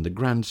 singers from the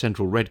Grand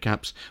Central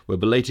Redcaps were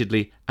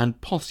belatedly and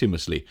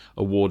posthumously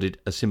awarded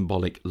a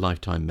symbolic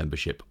lifetime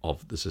membership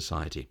of the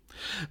Society.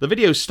 The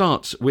video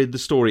starts with the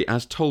story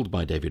as told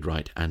by David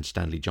Wright and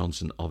Stanley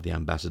Johnson of the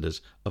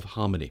Ambassadors of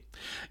Harmony.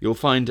 You'll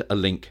find a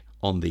link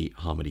on the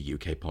Harmony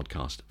UK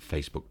podcast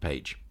Facebook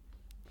page.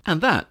 And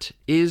that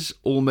is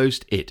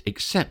almost it,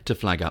 except to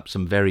flag up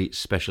some very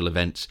special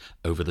events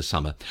over the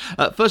summer.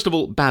 First of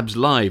all, Babs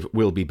Live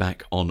will be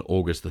back on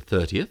August the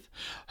 30th.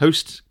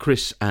 Hosts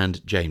Chris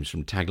and James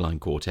from Tagline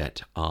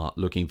Quartet are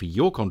looking for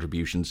your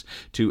contributions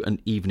to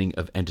an evening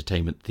of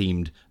entertainment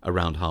themed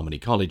around Harmony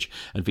College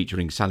and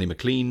featuring Sally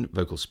McLean,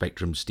 Vocal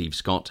Spectrum, Steve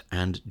Scott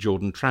and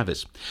Jordan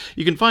Travis.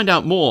 You can find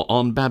out more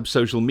on Babs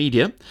social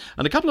media,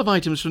 and a couple of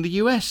items from the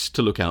US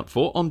to look out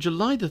for. On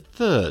July the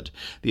 3rd,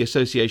 the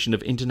Association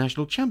of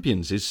International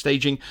Champions is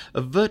staging a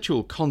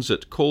virtual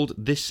concert called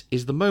This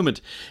Is the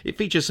Moment. It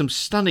features some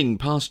stunning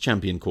past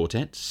champion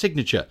quartets,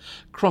 Signature,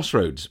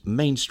 Crossroads,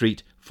 Main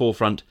Street,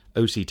 Forefront,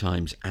 OC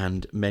Times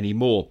and many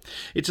more.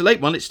 It's a late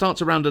one. It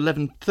starts around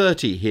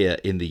 11:30 here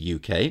in the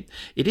UK.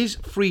 It is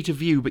free to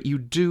view, but you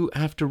do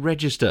have to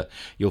register.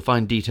 You'll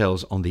find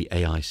details on the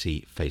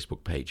AIC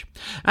Facebook page.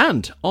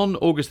 And on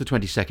August the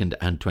 22nd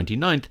and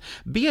 29th,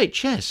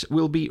 BHS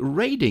will be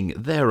raiding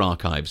their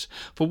archives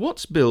for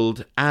what's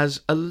billed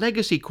as a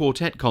legacy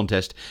quartet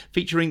contest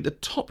featuring the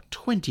top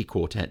 20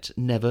 quartets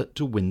never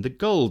to win the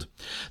gold.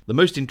 The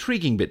most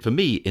intriguing bit for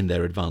me in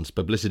their advanced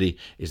publicity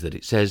is that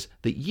it says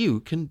that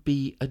you can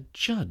be a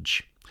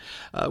judge.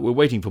 We're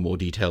waiting for more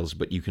details,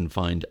 but you can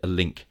find a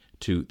link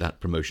to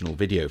that promotional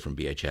video from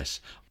BHS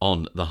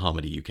on the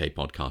Harmony UK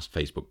podcast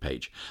Facebook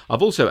page.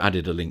 I've also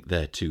added a link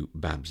there to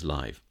Babs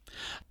Live.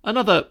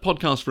 Another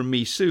podcast from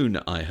me soon,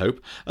 I hope.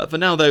 For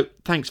now, though,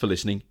 thanks for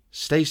listening.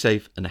 Stay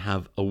safe and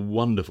have a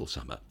wonderful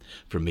summer.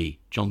 From me,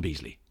 John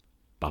Beasley.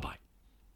 Bye-bye.